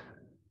right.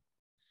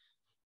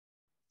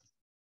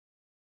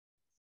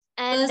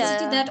 And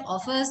University that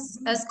offers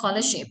a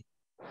scholarship,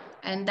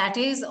 and that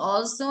is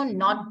also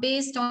not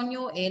based on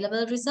your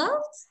A-level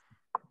results,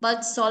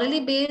 but solely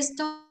based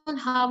on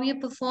how you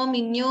perform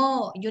in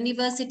your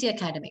university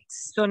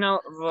academics. So now,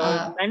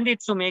 and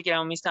it's to make,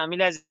 Mr.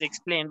 Amila has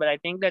explained, but I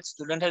think that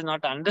student has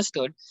not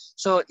understood.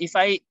 So if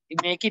I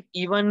make it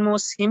even more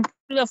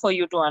simpler for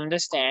you to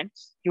understand,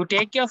 you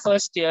take your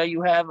first year,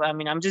 you have,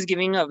 I'm just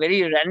giving a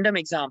very random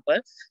example.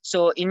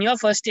 So in your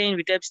first year in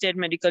Vitebsk State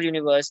Medical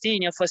University,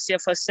 in your first year,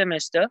 first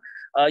semester,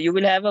 you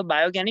will have a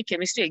bioorganic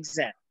chemistry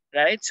exam,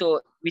 right? So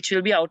which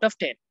will be out of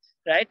 10,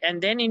 right?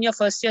 And then in your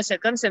first year,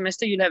 second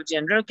semester, you'll have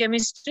general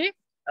chemistry,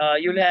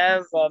 you'll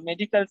have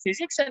medical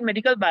physics and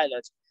medical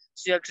biology.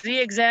 So you have 3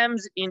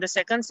 exams in the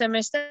second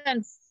semester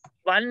and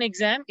 1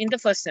 exam in the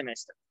first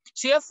semester.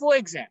 So you have 4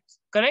 exams,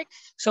 correct?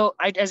 So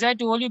as I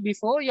told you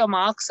before, your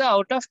marks are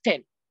out of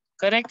 10,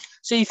 correct?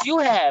 So if you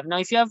have,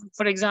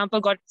 for example,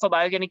 got for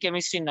bioorganic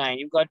chemistry 9,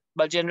 you've got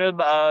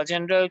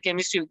general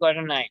chemistry, you've got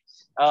a 9,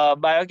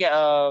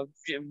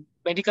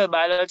 medical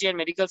biology and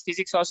medical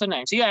physics also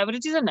 9. So your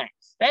average is a 9,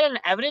 right? An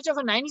average of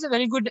a 9 is a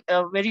very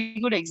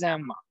good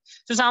exam mark.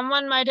 So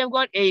someone might have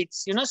got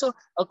 8s, so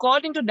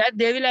according to that,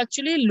 they will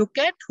actually look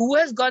at who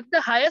has got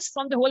the highest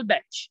from the whole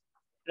batch,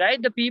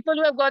 right? The people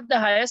who have got the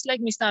highest,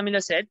 like Ms.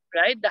 Tamila said,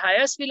 right? The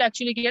highest will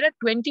actually get a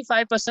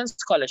 25%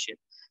 scholarship,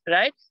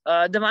 right?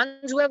 The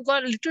ones who have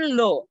got a little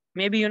low,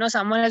 maybe,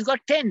 someone has got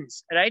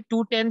 10s, right?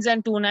 2 10s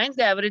and 2 9s,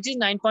 the average is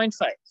 9.5.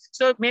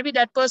 So maybe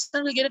that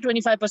person will get a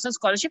 25%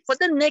 scholarship for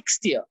the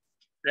next year,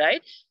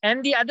 right?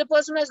 And the other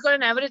person who has got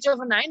an average of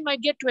a 9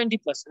 might get 20%.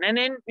 And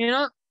then,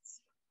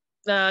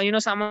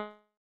 someone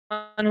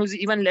who's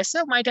even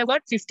lesser might have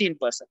got 15%.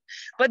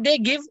 But they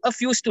give a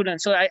few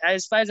students. So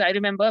as far as I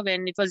remember,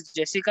 when it was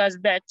Jessica's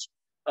batch,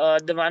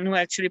 the one who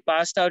actually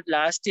passed out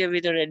last year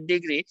with a red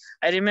degree,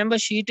 I remember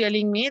she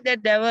telling me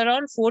that there were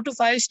around 4 to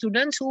 5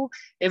 students who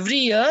every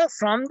year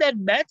from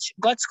that batch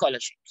got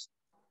scholarships.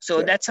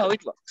 So that's how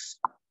it works.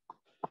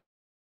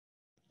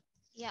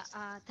 Yeah,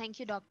 thank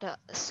you, doctor.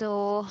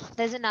 So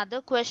there's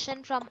another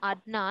question from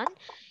Adnan.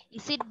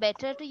 Is it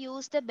better to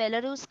use the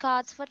Belarus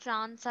cards for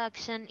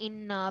transaction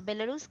in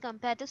Belarus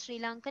compared to Sri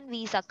Lankan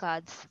Visa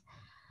cards?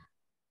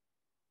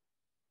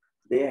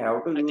 They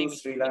have to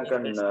use Sri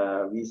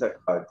Lankan Visa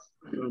cards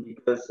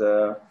because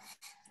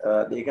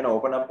they can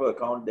open up an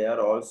account there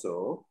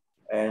also.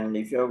 And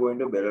if you are going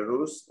to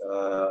Belarus,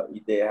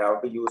 they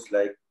have to use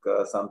like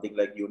something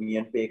like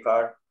Union Pay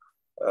card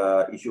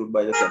issued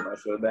by the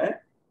commercial bank.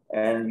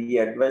 And we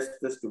advise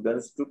the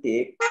students to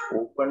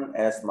open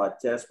as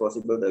much as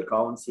possible the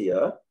accounts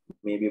here,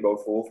 maybe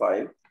about 4 or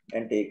 5,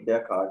 and take their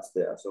cards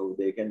there so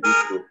they can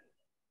withdraw.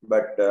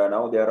 But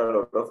now there are a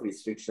lot of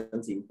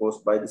restrictions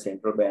imposed by the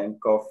Central Bank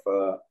of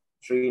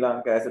Sri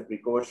Lanka as a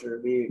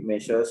precautionary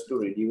measures to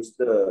reduce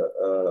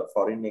the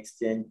foreign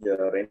exchange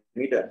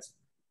remittance.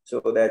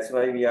 So that's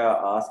why we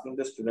are asking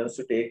the students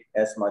to take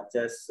as much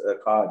as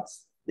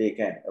cards they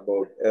can.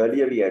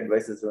 Earlier we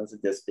advised the students to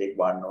just take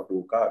 1 or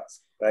 2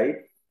 cards, right?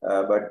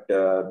 But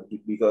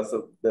because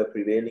of the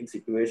prevailing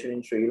situation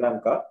in Sri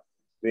Lanka,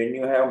 when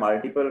you have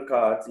multiple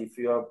cards, if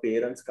your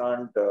parents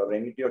can't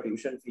remit your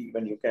tuition fee,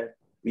 even you can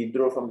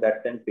withdraw from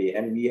that and pay.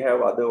 And we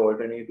have other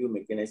alternative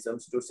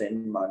mechanisms to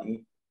send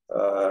money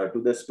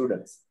to the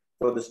students,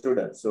 for the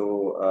students.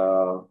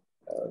 So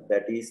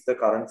that is the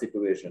current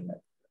situation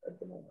at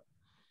the moment.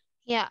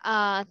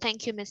 Yeah,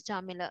 thank you, Ms.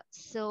 Tamila.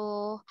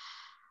 So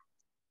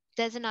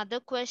there's another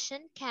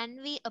question.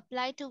 Can we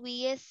apply to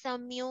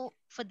VSMU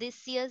for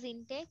this year's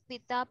intake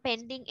with our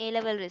pending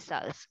A-level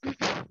results?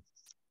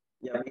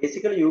 Yeah,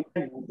 basically you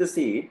can book the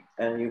seat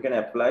and you can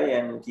apply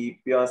and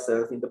keep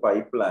yourself in the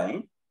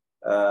pipeline.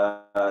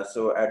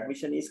 So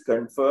admission is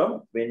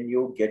confirmed when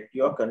you get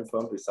your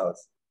confirmed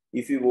results.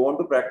 If you want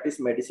to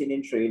practice medicine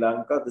in Sri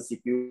Lanka, the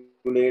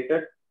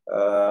stipulated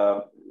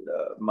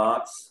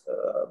marks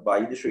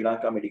by the Sri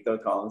Lanka Medical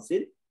Council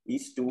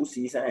is 2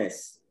 Cs and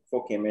S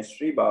for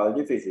chemistry,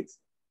 biology, physics.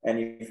 And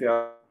if you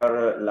are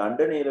a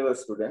London A-level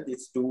student,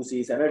 it's 2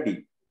 Cs and a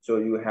D. So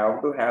you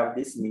have to have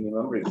this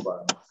minimum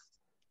requirement.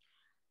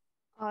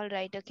 All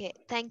right. Okay.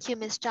 Thank you,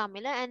 Ms.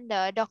 Tamila. And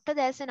doctor,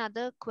 there's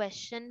another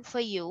question for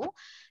you.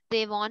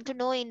 They want to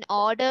know, in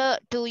order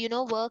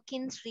to, work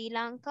in Sri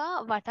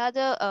Lanka, what are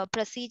the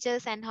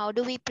procedures and how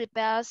do we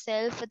prepare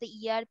ourselves for the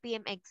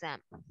ERPM exam?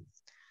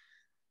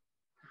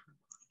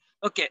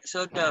 Okay,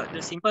 so the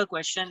simple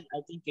question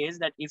I think is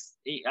that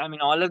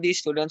all of these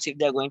students, if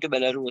they're going to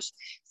Belarus,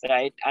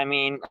 right?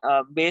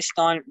 Based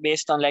on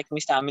like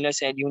Ms. Tamila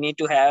said, you need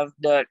to have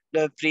the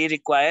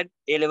pre-required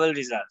A-level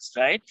results,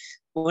 right?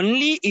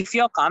 Only if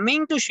you're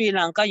coming to Sri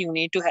Lanka, you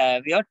need to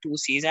have your 2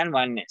 Cs and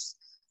 1 S,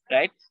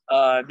 right?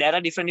 There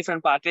are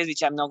different pathways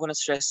which I'm not going to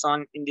stress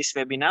on in this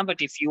webinar,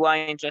 but if you are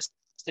interested,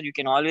 you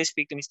can always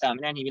speak to Mr.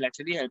 Tamila and he will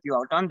actually help you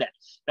out on that,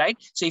 right?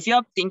 So if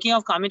you're thinking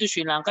of coming to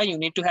Sri Lanka, you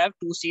need to have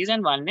 2 Cs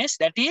and 1 S,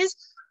 that is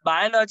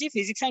biology,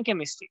 physics and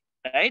chemistry,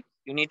 right?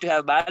 You need to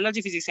have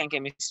biology, physics and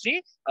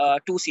chemistry,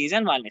 2 Cs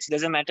and 1 S. It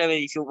doesn't matter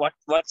if you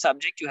what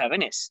subject you have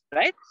an S,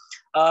 right?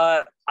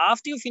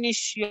 After you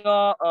finish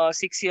your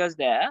 6 years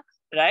there,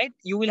 right,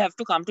 you will have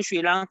to come to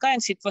Sri Lanka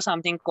and sit for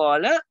something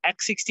called a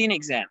Act 16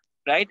 exam,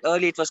 right?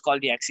 Earlier it was called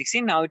the Act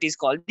 16, now it is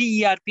called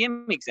the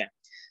ERPM exam.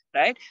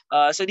 Right.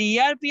 So the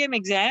ERPM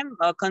exam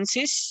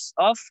consists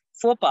of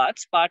 4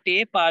 parts: Part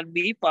A, Part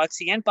B, Part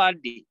C, and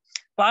Part D.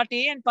 Part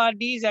A and Part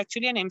D is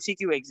actually an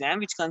MCQ exam,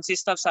 which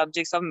consists of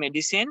subjects of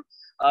medicine,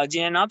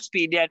 GynOps,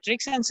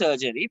 pediatrics, and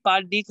surgery.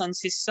 Part D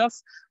consists of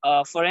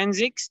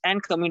forensics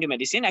and community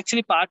medicine.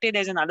 Actually, Part A,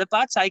 there's another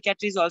part,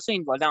 psychiatry is also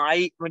involved. Now,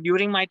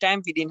 during my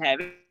time, we didn't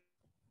have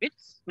it.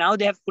 Now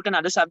they have put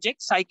another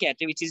subject,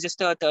 psychiatry, which is just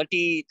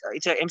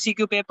it's a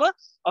MCQ paper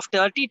of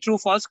 30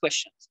 true-false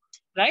questions.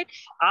 right?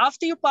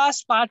 After you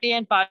pass part A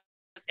and part,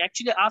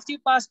 actually after you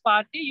pass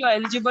part A, you are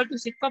eligible to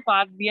sit for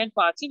part B and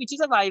part C, which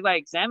is a Viva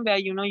exam where,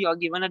 you know, you're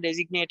given a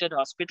designated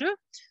hospital,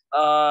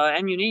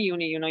 and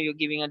you're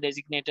giving a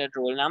designated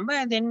roll number,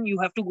 and then you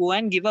have to go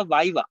and give a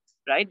Viva,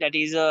 right? That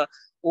is a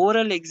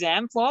oral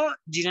exam for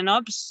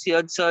general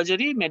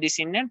surgery,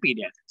 medicine, and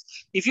pediatrics.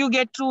 If you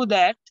get through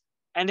that,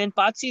 and then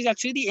part C is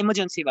actually the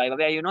emergency Viva,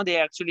 where, you know, they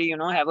actually, you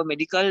know, have a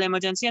medical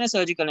emergency and a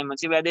surgical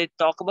emergency, where they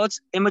talk about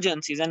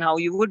emergencies and how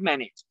you would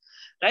manage.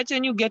 Right. So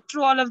when you get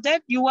through all of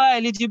that, you are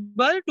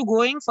eligible to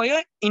going for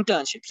your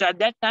internship. So at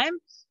that time,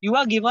 you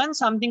are given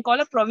something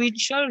called a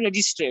provincial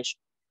registration.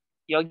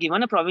 You're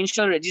given a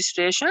provincial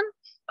registration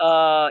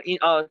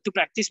to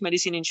practice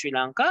medicine in Sri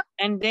Lanka.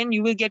 And then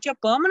you will get your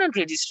permanent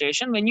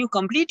registration when you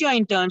complete your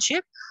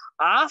internship,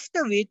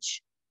 after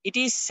which it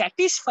is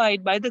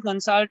satisfied by the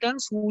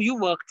consultants who you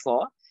worked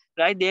for,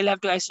 right? They'll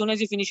have to, as soon as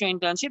you finish your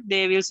internship,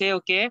 they will say,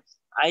 okay,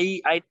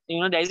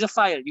 there is a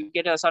file. You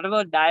get a sort of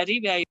a diary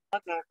where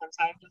the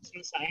consultants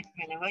will sign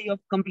whenever you have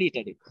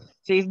completed it.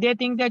 So if they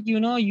think that, you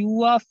know,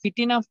 you are fit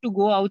enough to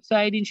go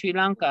outside in Sri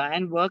Lanka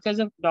and work as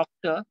a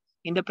doctor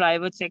in the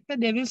private sector,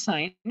 they will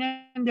sign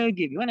and they'll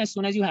give you. And as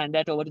soon as you hand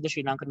that over to the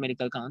Sri Lankan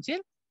Medical Council,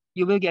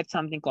 you will get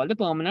something called the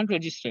permanent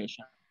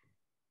registration.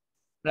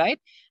 Right?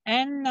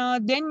 And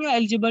then you're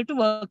eligible to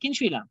work in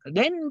Sri Lanka.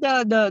 Then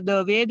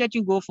the way that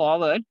you go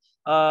forward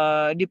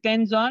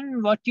depends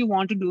on what you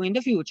want to do in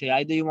the future.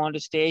 Either you want to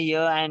stay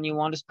here and you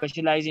want to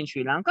specialize in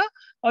Sri Lanka,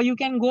 or you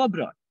can go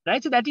abroad,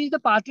 right? So that is the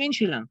pathway in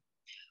Sri Lanka.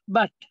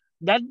 But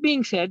that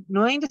being said,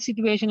 knowing the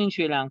situation in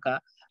Sri Lanka,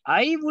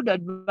 I would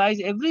advise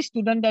every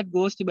student that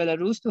goes to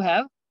Belarus to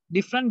have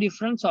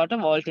different sort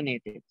of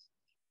alternatives.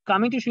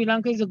 Coming to Sri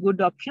Lanka is a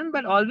good option,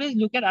 but always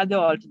look at other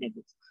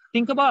alternatives.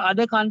 Think about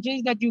other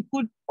countries that you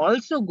could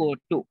also go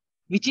to,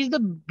 which is the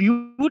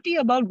beauty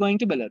about going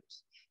to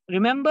Belarus.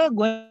 Remember,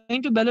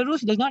 going to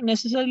Belarus does not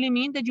necessarily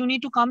mean that you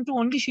need to come to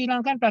only Sri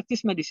Lanka and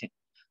practice medicine.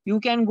 You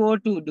can go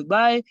to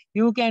Dubai,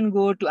 you can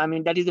go to,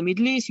 that is the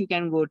Middle East, you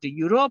can go to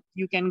Europe,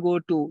 you can go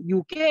to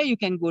UK, you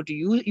can go to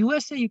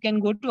USA, you can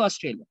go to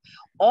Australia.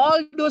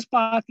 All those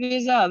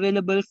pathways are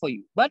available for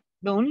you. But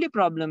the only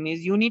problem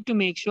is you need to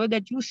make sure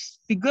that you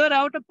figure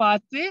out a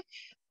pathway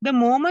the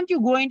moment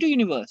you go into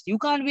university. You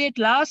can't wait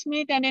last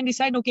minute and then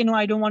decide, okay, no,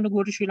 I don't want to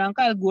go to Sri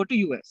Lanka, I'll go to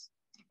US.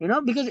 You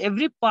know, because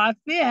every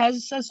pathway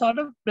has a sort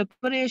of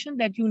preparation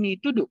that you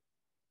need to do.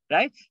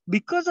 Right?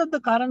 Because of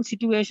the current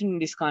situation in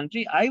this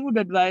country, I would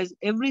advise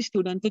every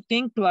student to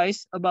think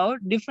twice about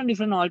different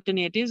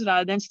alternatives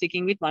rather than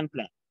sticking with one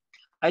plan.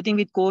 I think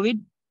with COVID,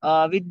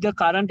 with the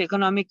current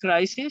economic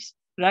crisis,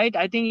 right?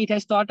 I think it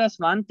has taught us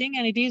one thing,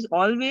 and it is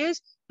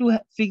always to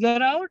figure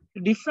out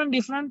different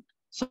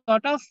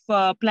sort of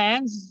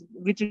plans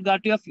with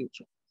regard to your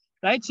future,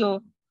 right?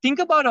 So think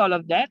about all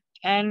of that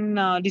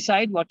and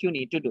decide what you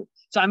need to do.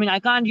 So, I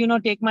can't,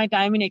 take my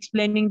time in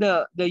explaining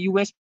the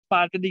US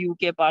part of the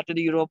UK part of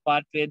the Europe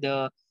pathway,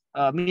 the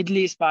Middle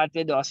East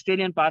pathway, the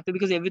Australian pathway,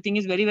 because everything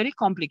is very, very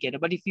complicated.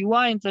 But if you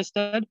are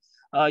interested,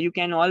 you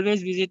can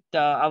always visit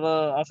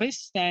our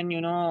office,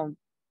 and,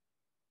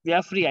 we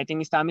are free. I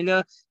think Mr.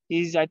 Amila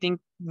is,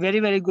 very,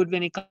 very good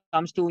when it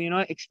comes to,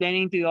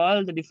 explaining to you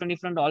all the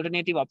different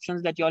alternative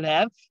options that you all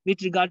have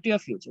with regard to your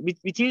future,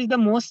 which is the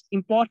most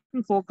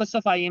important focus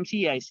of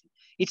IMC EIC.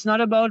 It's not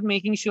about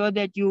making sure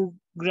that you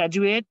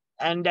graduate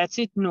and that's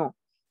it. No.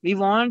 We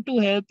want to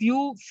help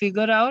you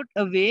figure out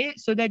a way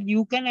so that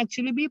you can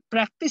actually be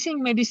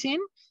practicing medicine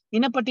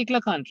in a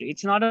particular country.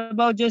 It's not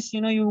about just,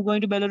 you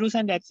going to Belarus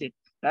and that's it,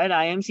 right?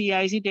 IMC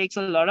EIC takes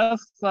a lot of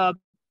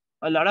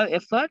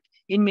effort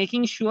in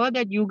making sure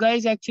that you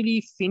guys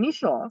actually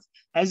finish off,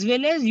 as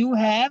well as you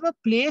have a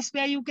place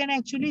where you can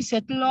actually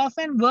settle off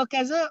and work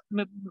as a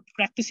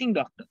practicing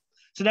doctor.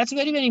 So that's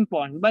very, very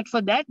important. But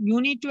for that, you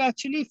need to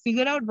actually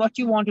figure out what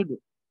you want to do.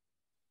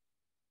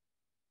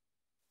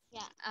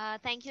 Yeah,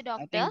 thank you,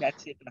 Doctor. I think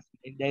that's it.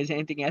 If there's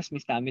anything else,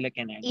 Mr. Amila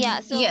can add. Yeah.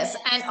 So yes,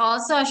 and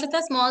also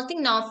Ashita, small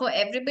thing now for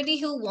everybody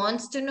who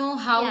wants to know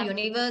how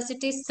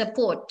universities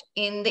support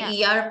in the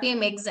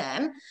ERPM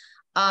exam.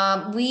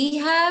 We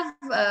have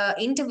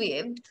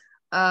interviewed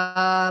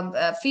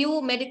a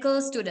few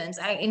medical students.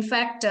 In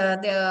fact,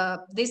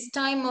 this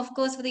time, of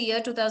course, for the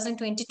year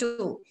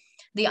 2022,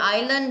 the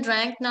island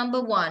ranked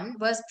 #1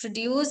 was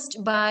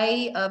produced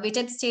by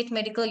Vitebsk State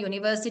Medical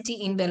University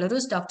in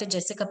Belarus, Dr.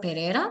 Jessica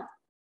Pereira.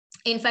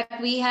 In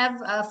fact, we have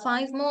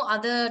 5 more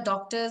other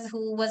doctors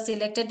who were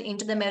selected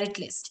into the merit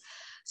list.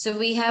 So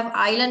we have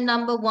island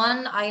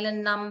 #1,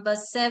 island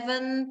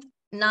 #7,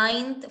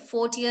 9th,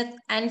 40th,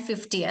 and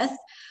 50th,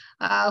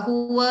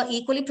 who were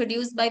equally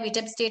produced by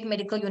Vitebsk State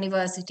Medical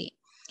University.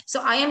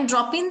 So I am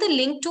dropping the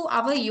link to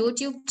our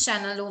YouTube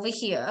channel over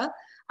here.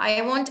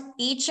 I want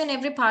each and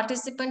every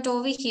participant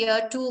over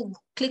here to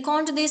click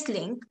onto this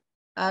link,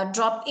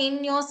 drop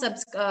in your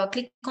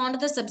click onto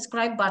the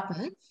subscribe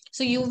button.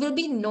 So you will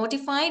be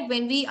notified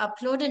when we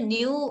upload a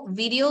new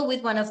video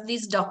with one of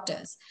these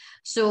doctors.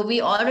 So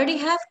we already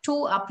have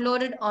 2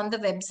 uploaded on the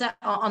website,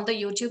 on the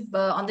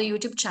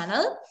YouTube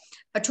channel.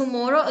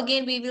 Tomorrow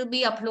again we will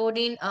be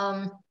uploading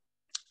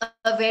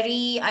a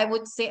very, I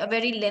would say, a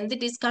very lengthy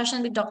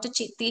discussion with Dr.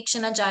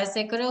 Tikshana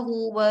Jayasekara,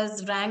 who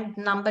was ranked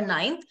number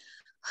 9th.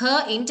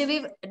 Her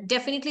interview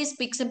definitely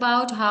speaks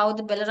about how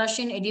the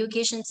Belarusian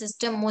education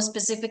system, more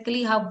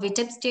specifically how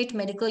Vitebsk State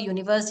Medical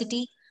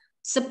University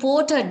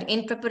supported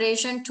in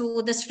preparation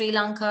to the Sri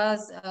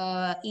Lanka's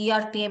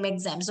ERPM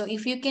exam. So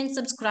if you can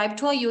subscribe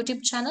to our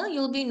YouTube channel,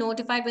 you'll be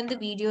notified when the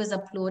video is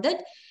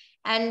uploaded.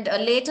 And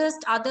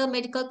latest other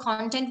medical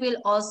content will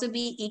also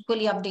be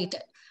equally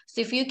updated. So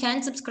if you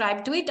can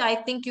subscribe to it, I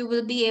think you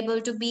will be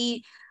able to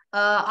be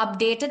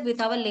updated with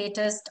our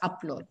latest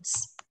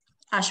uploads.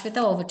 Ashwita,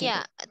 over to you.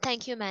 Yeah,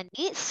 thank you,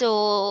 Mandy.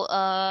 So,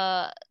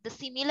 the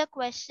similar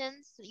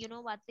questions,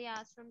 what they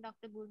asked from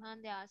Dr.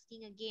 Burhan, they're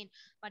asking again,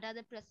 what are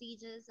the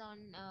procedures on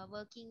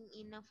working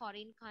in a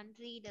foreign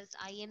country? Does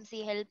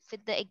IMC help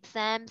with the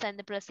exams and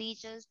the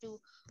procedures to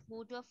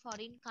move to a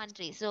foreign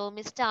country? So,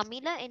 Mr.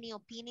 Amila, any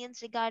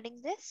opinions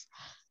regarding this?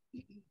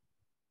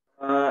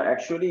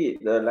 Actually,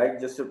 like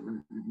just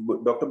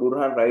Dr.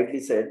 Burhan rightly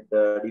said,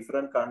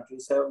 different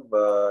countries have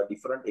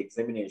different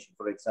examination.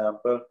 For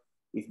example,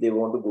 if they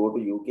want to go to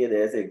UK,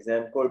 there's an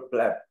exam called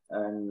PLAB,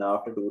 and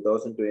after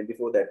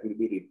 2024, that will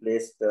be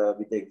replaced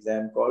with an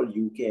exam called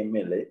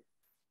UKMLA.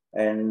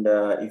 And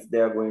if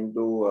they are going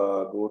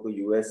to go to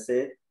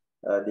USA,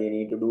 they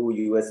need to do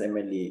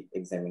USMLE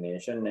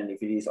examination. And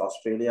if it is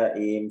Australia,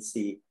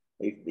 AMC.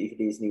 If it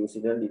is New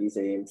Zealand, it is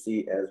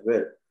AMC as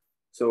well.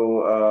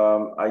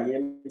 So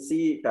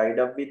IMC tied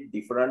up with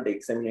different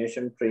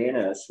examination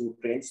trainers who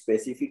train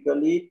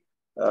specifically,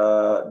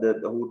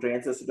 who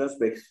trains the students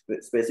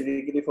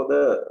specifically for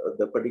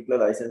the particular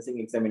licensing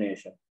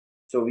examination.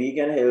 So we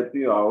can help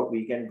you out,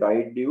 we can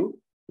guide you.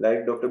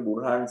 Like Dr.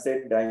 Burhan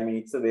said, I mean,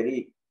 it's a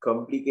very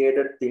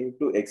complicated thing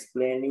to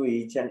explain you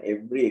each and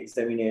every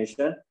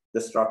examination,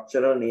 the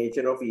structural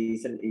nature of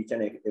each and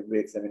every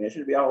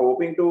examination. We are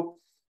hoping to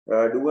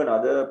do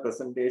another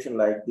presentation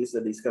like this,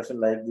 a discussion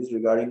like this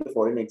regarding the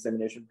foreign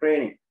examination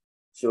training.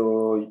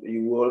 So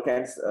you all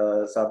can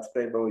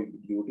subscribe our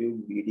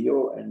YouTube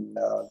video, and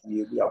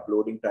we'll be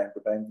uploading time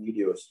to time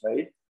videos,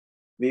 right?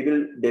 We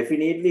will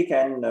definitely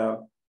can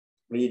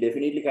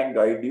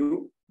guide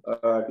you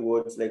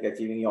towards like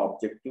achieving your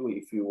objective.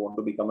 If you want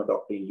to become a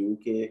doctor in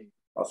UK,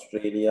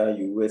 Australia,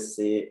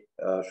 USA,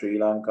 Sri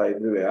Lanka,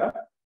 everywhere.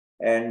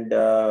 And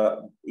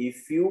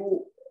if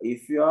you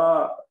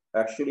are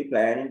actually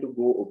planning to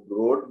go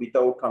abroad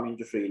without coming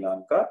to Sri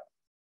Lanka,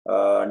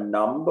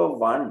 number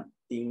one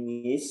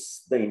thing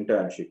is the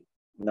internship.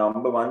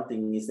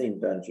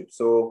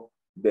 So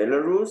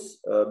Belarus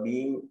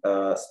being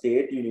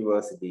state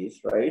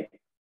universities, right?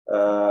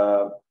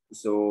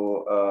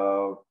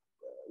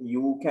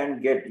 You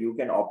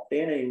can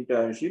obtain an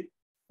internship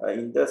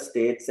in the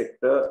state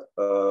sector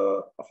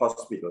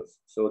hospitals.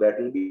 So that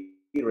will be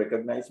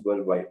recognized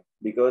worldwide,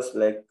 because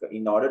like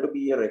in order to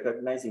be a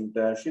recognized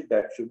internship,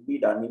 that should be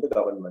done in the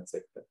government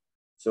sector.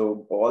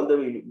 So all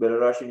the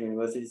Belarusian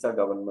universities are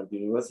government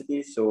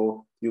universities.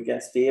 So you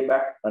can stay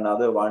back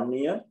another 1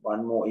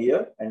 more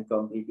year and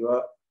complete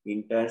your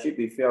internship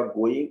if you are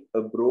going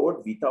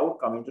abroad without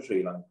coming to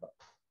Sri Lanka.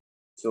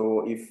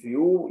 So if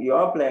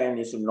your plan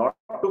is not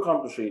to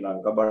come to Sri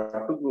Lanka,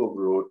 but to go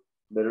abroad,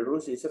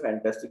 Belarus is a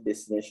fantastic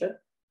destination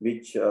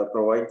which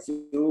provides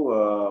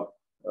you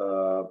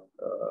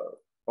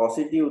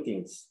positive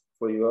things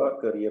for your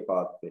career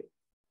pathway,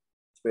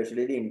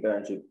 especially the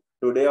internship.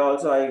 Today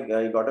also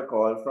I got a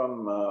call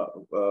from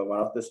one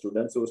of the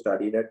students who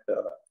studied at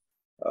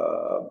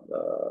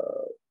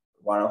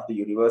one of the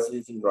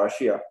universities in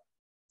Russia.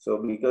 So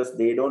because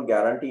they don't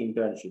guarantee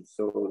internships,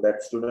 so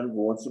that student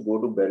wants to go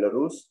to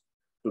Belarus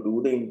to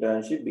do the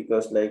internship,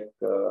 because like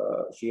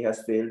she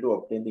has failed to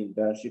obtain the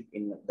internship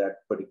in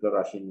that particular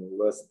Russian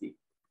university,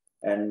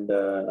 and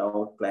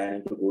now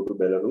planning to go to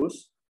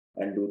Belarus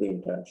and do the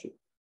internship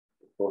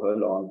for her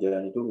long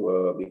journey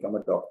to become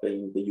a doctor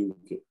in the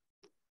UK.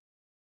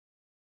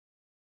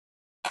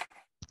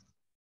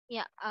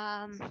 Yeah,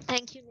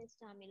 thank you,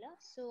 Mr. Amila.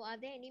 So are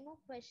there any more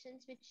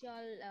questions which you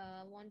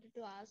all wanted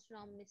to ask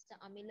from Mr.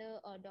 Amila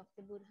or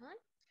Dr. Burhan?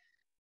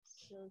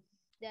 So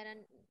there are,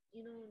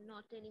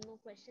 not any more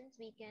questions,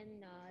 we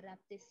can wrap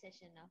this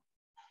session up.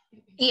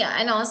 Yeah,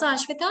 and also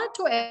Ashwita,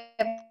 to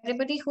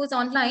everybody who's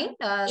online,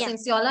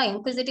 since you all are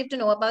inquisitive to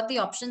know about the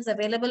options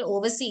available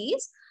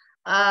overseas,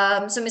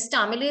 so Mr.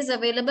 Amila is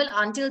available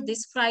until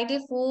this Friday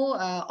for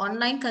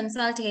online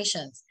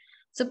consultations.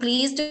 So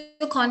please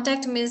do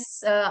contact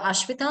Ms.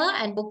 Ashwita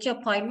and book your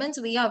appointments.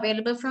 We are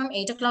available from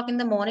 8 o'clock in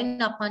the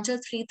morning up until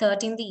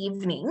 3:30 in the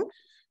evening.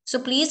 So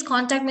please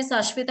contact Ms.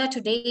 Ashwita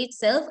today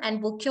itself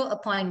and book your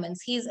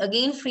appointments. He's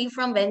again free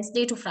from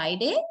Wednesday to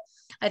Friday.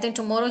 I think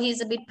tomorrow he's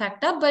a bit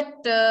packed up, but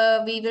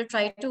we will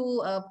try to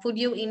put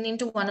you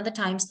into one of the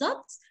time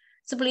slots.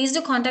 So please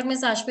do contact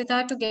Ms.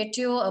 Ashwita to get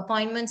your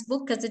appointments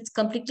booked, because it's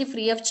completely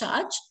free of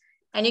charge.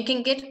 And you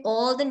can get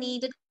all the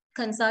needed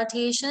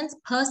consultations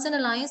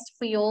personalized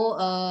for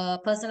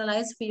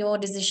your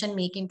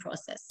decision-making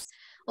process.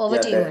 Over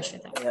to you,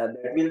 Ashwita. Yeah,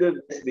 that will be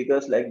best,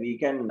 because like we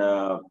can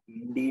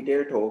in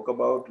detail talk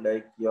about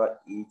like your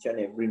each and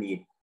every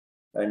need.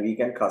 and we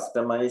can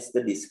customize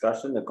the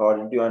discussion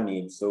according to your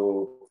needs.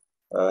 So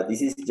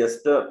this is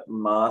just a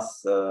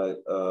mass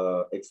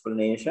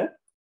explanation.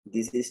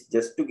 This is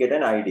just to get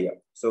an idea.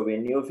 So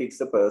when you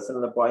fix a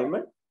personal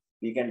appointment,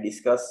 we can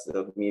discuss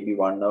maybe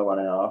 1 hour,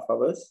 1.5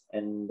 hours,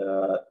 and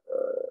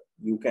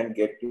you can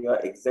get your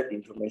exact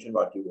information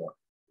what you want.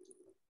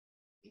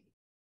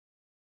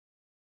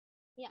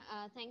 Yeah,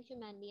 thank you,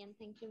 Mandy, and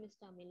thank you,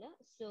 Mr. Miller.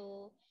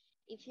 So,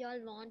 if you all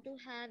want to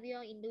have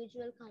your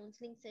individual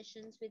counseling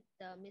sessions with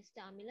Mr.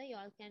 Amila, you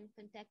all can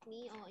contact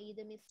me or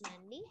either Miss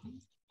Mandy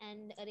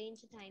and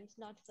arrange a time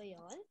slot for you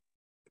all.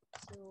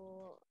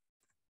 So,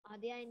 are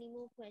there any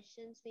more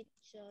questions which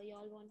you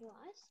all want to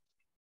ask?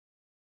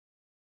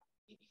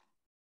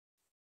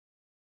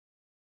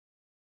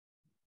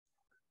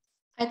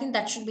 I think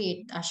that should be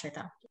it,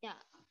 Ashrita. Yeah.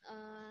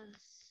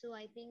 So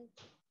I think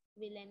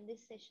we'll end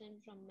this session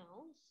from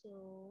now.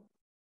 So,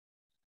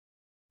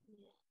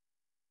 yeah.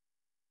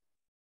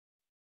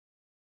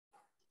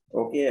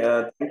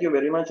 Okay, thank you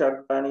very much,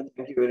 Agrani.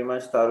 Thank you very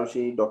much,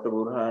 Tarushi, Dr.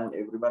 Burhan,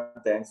 everyone.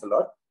 Thanks a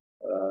lot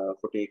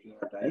for taking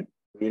your time.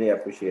 Really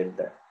appreciate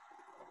that.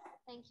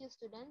 Thank you,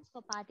 students,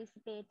 for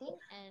participating.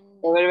 And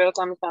You're very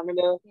welcome,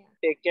 Samila. yeah.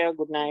 Take care.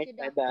 Good Thank night. you,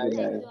 Bye Doctor. bye.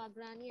 Thank you,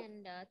 Agrani,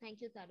 and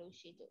thank you,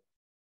 Tarushi, too.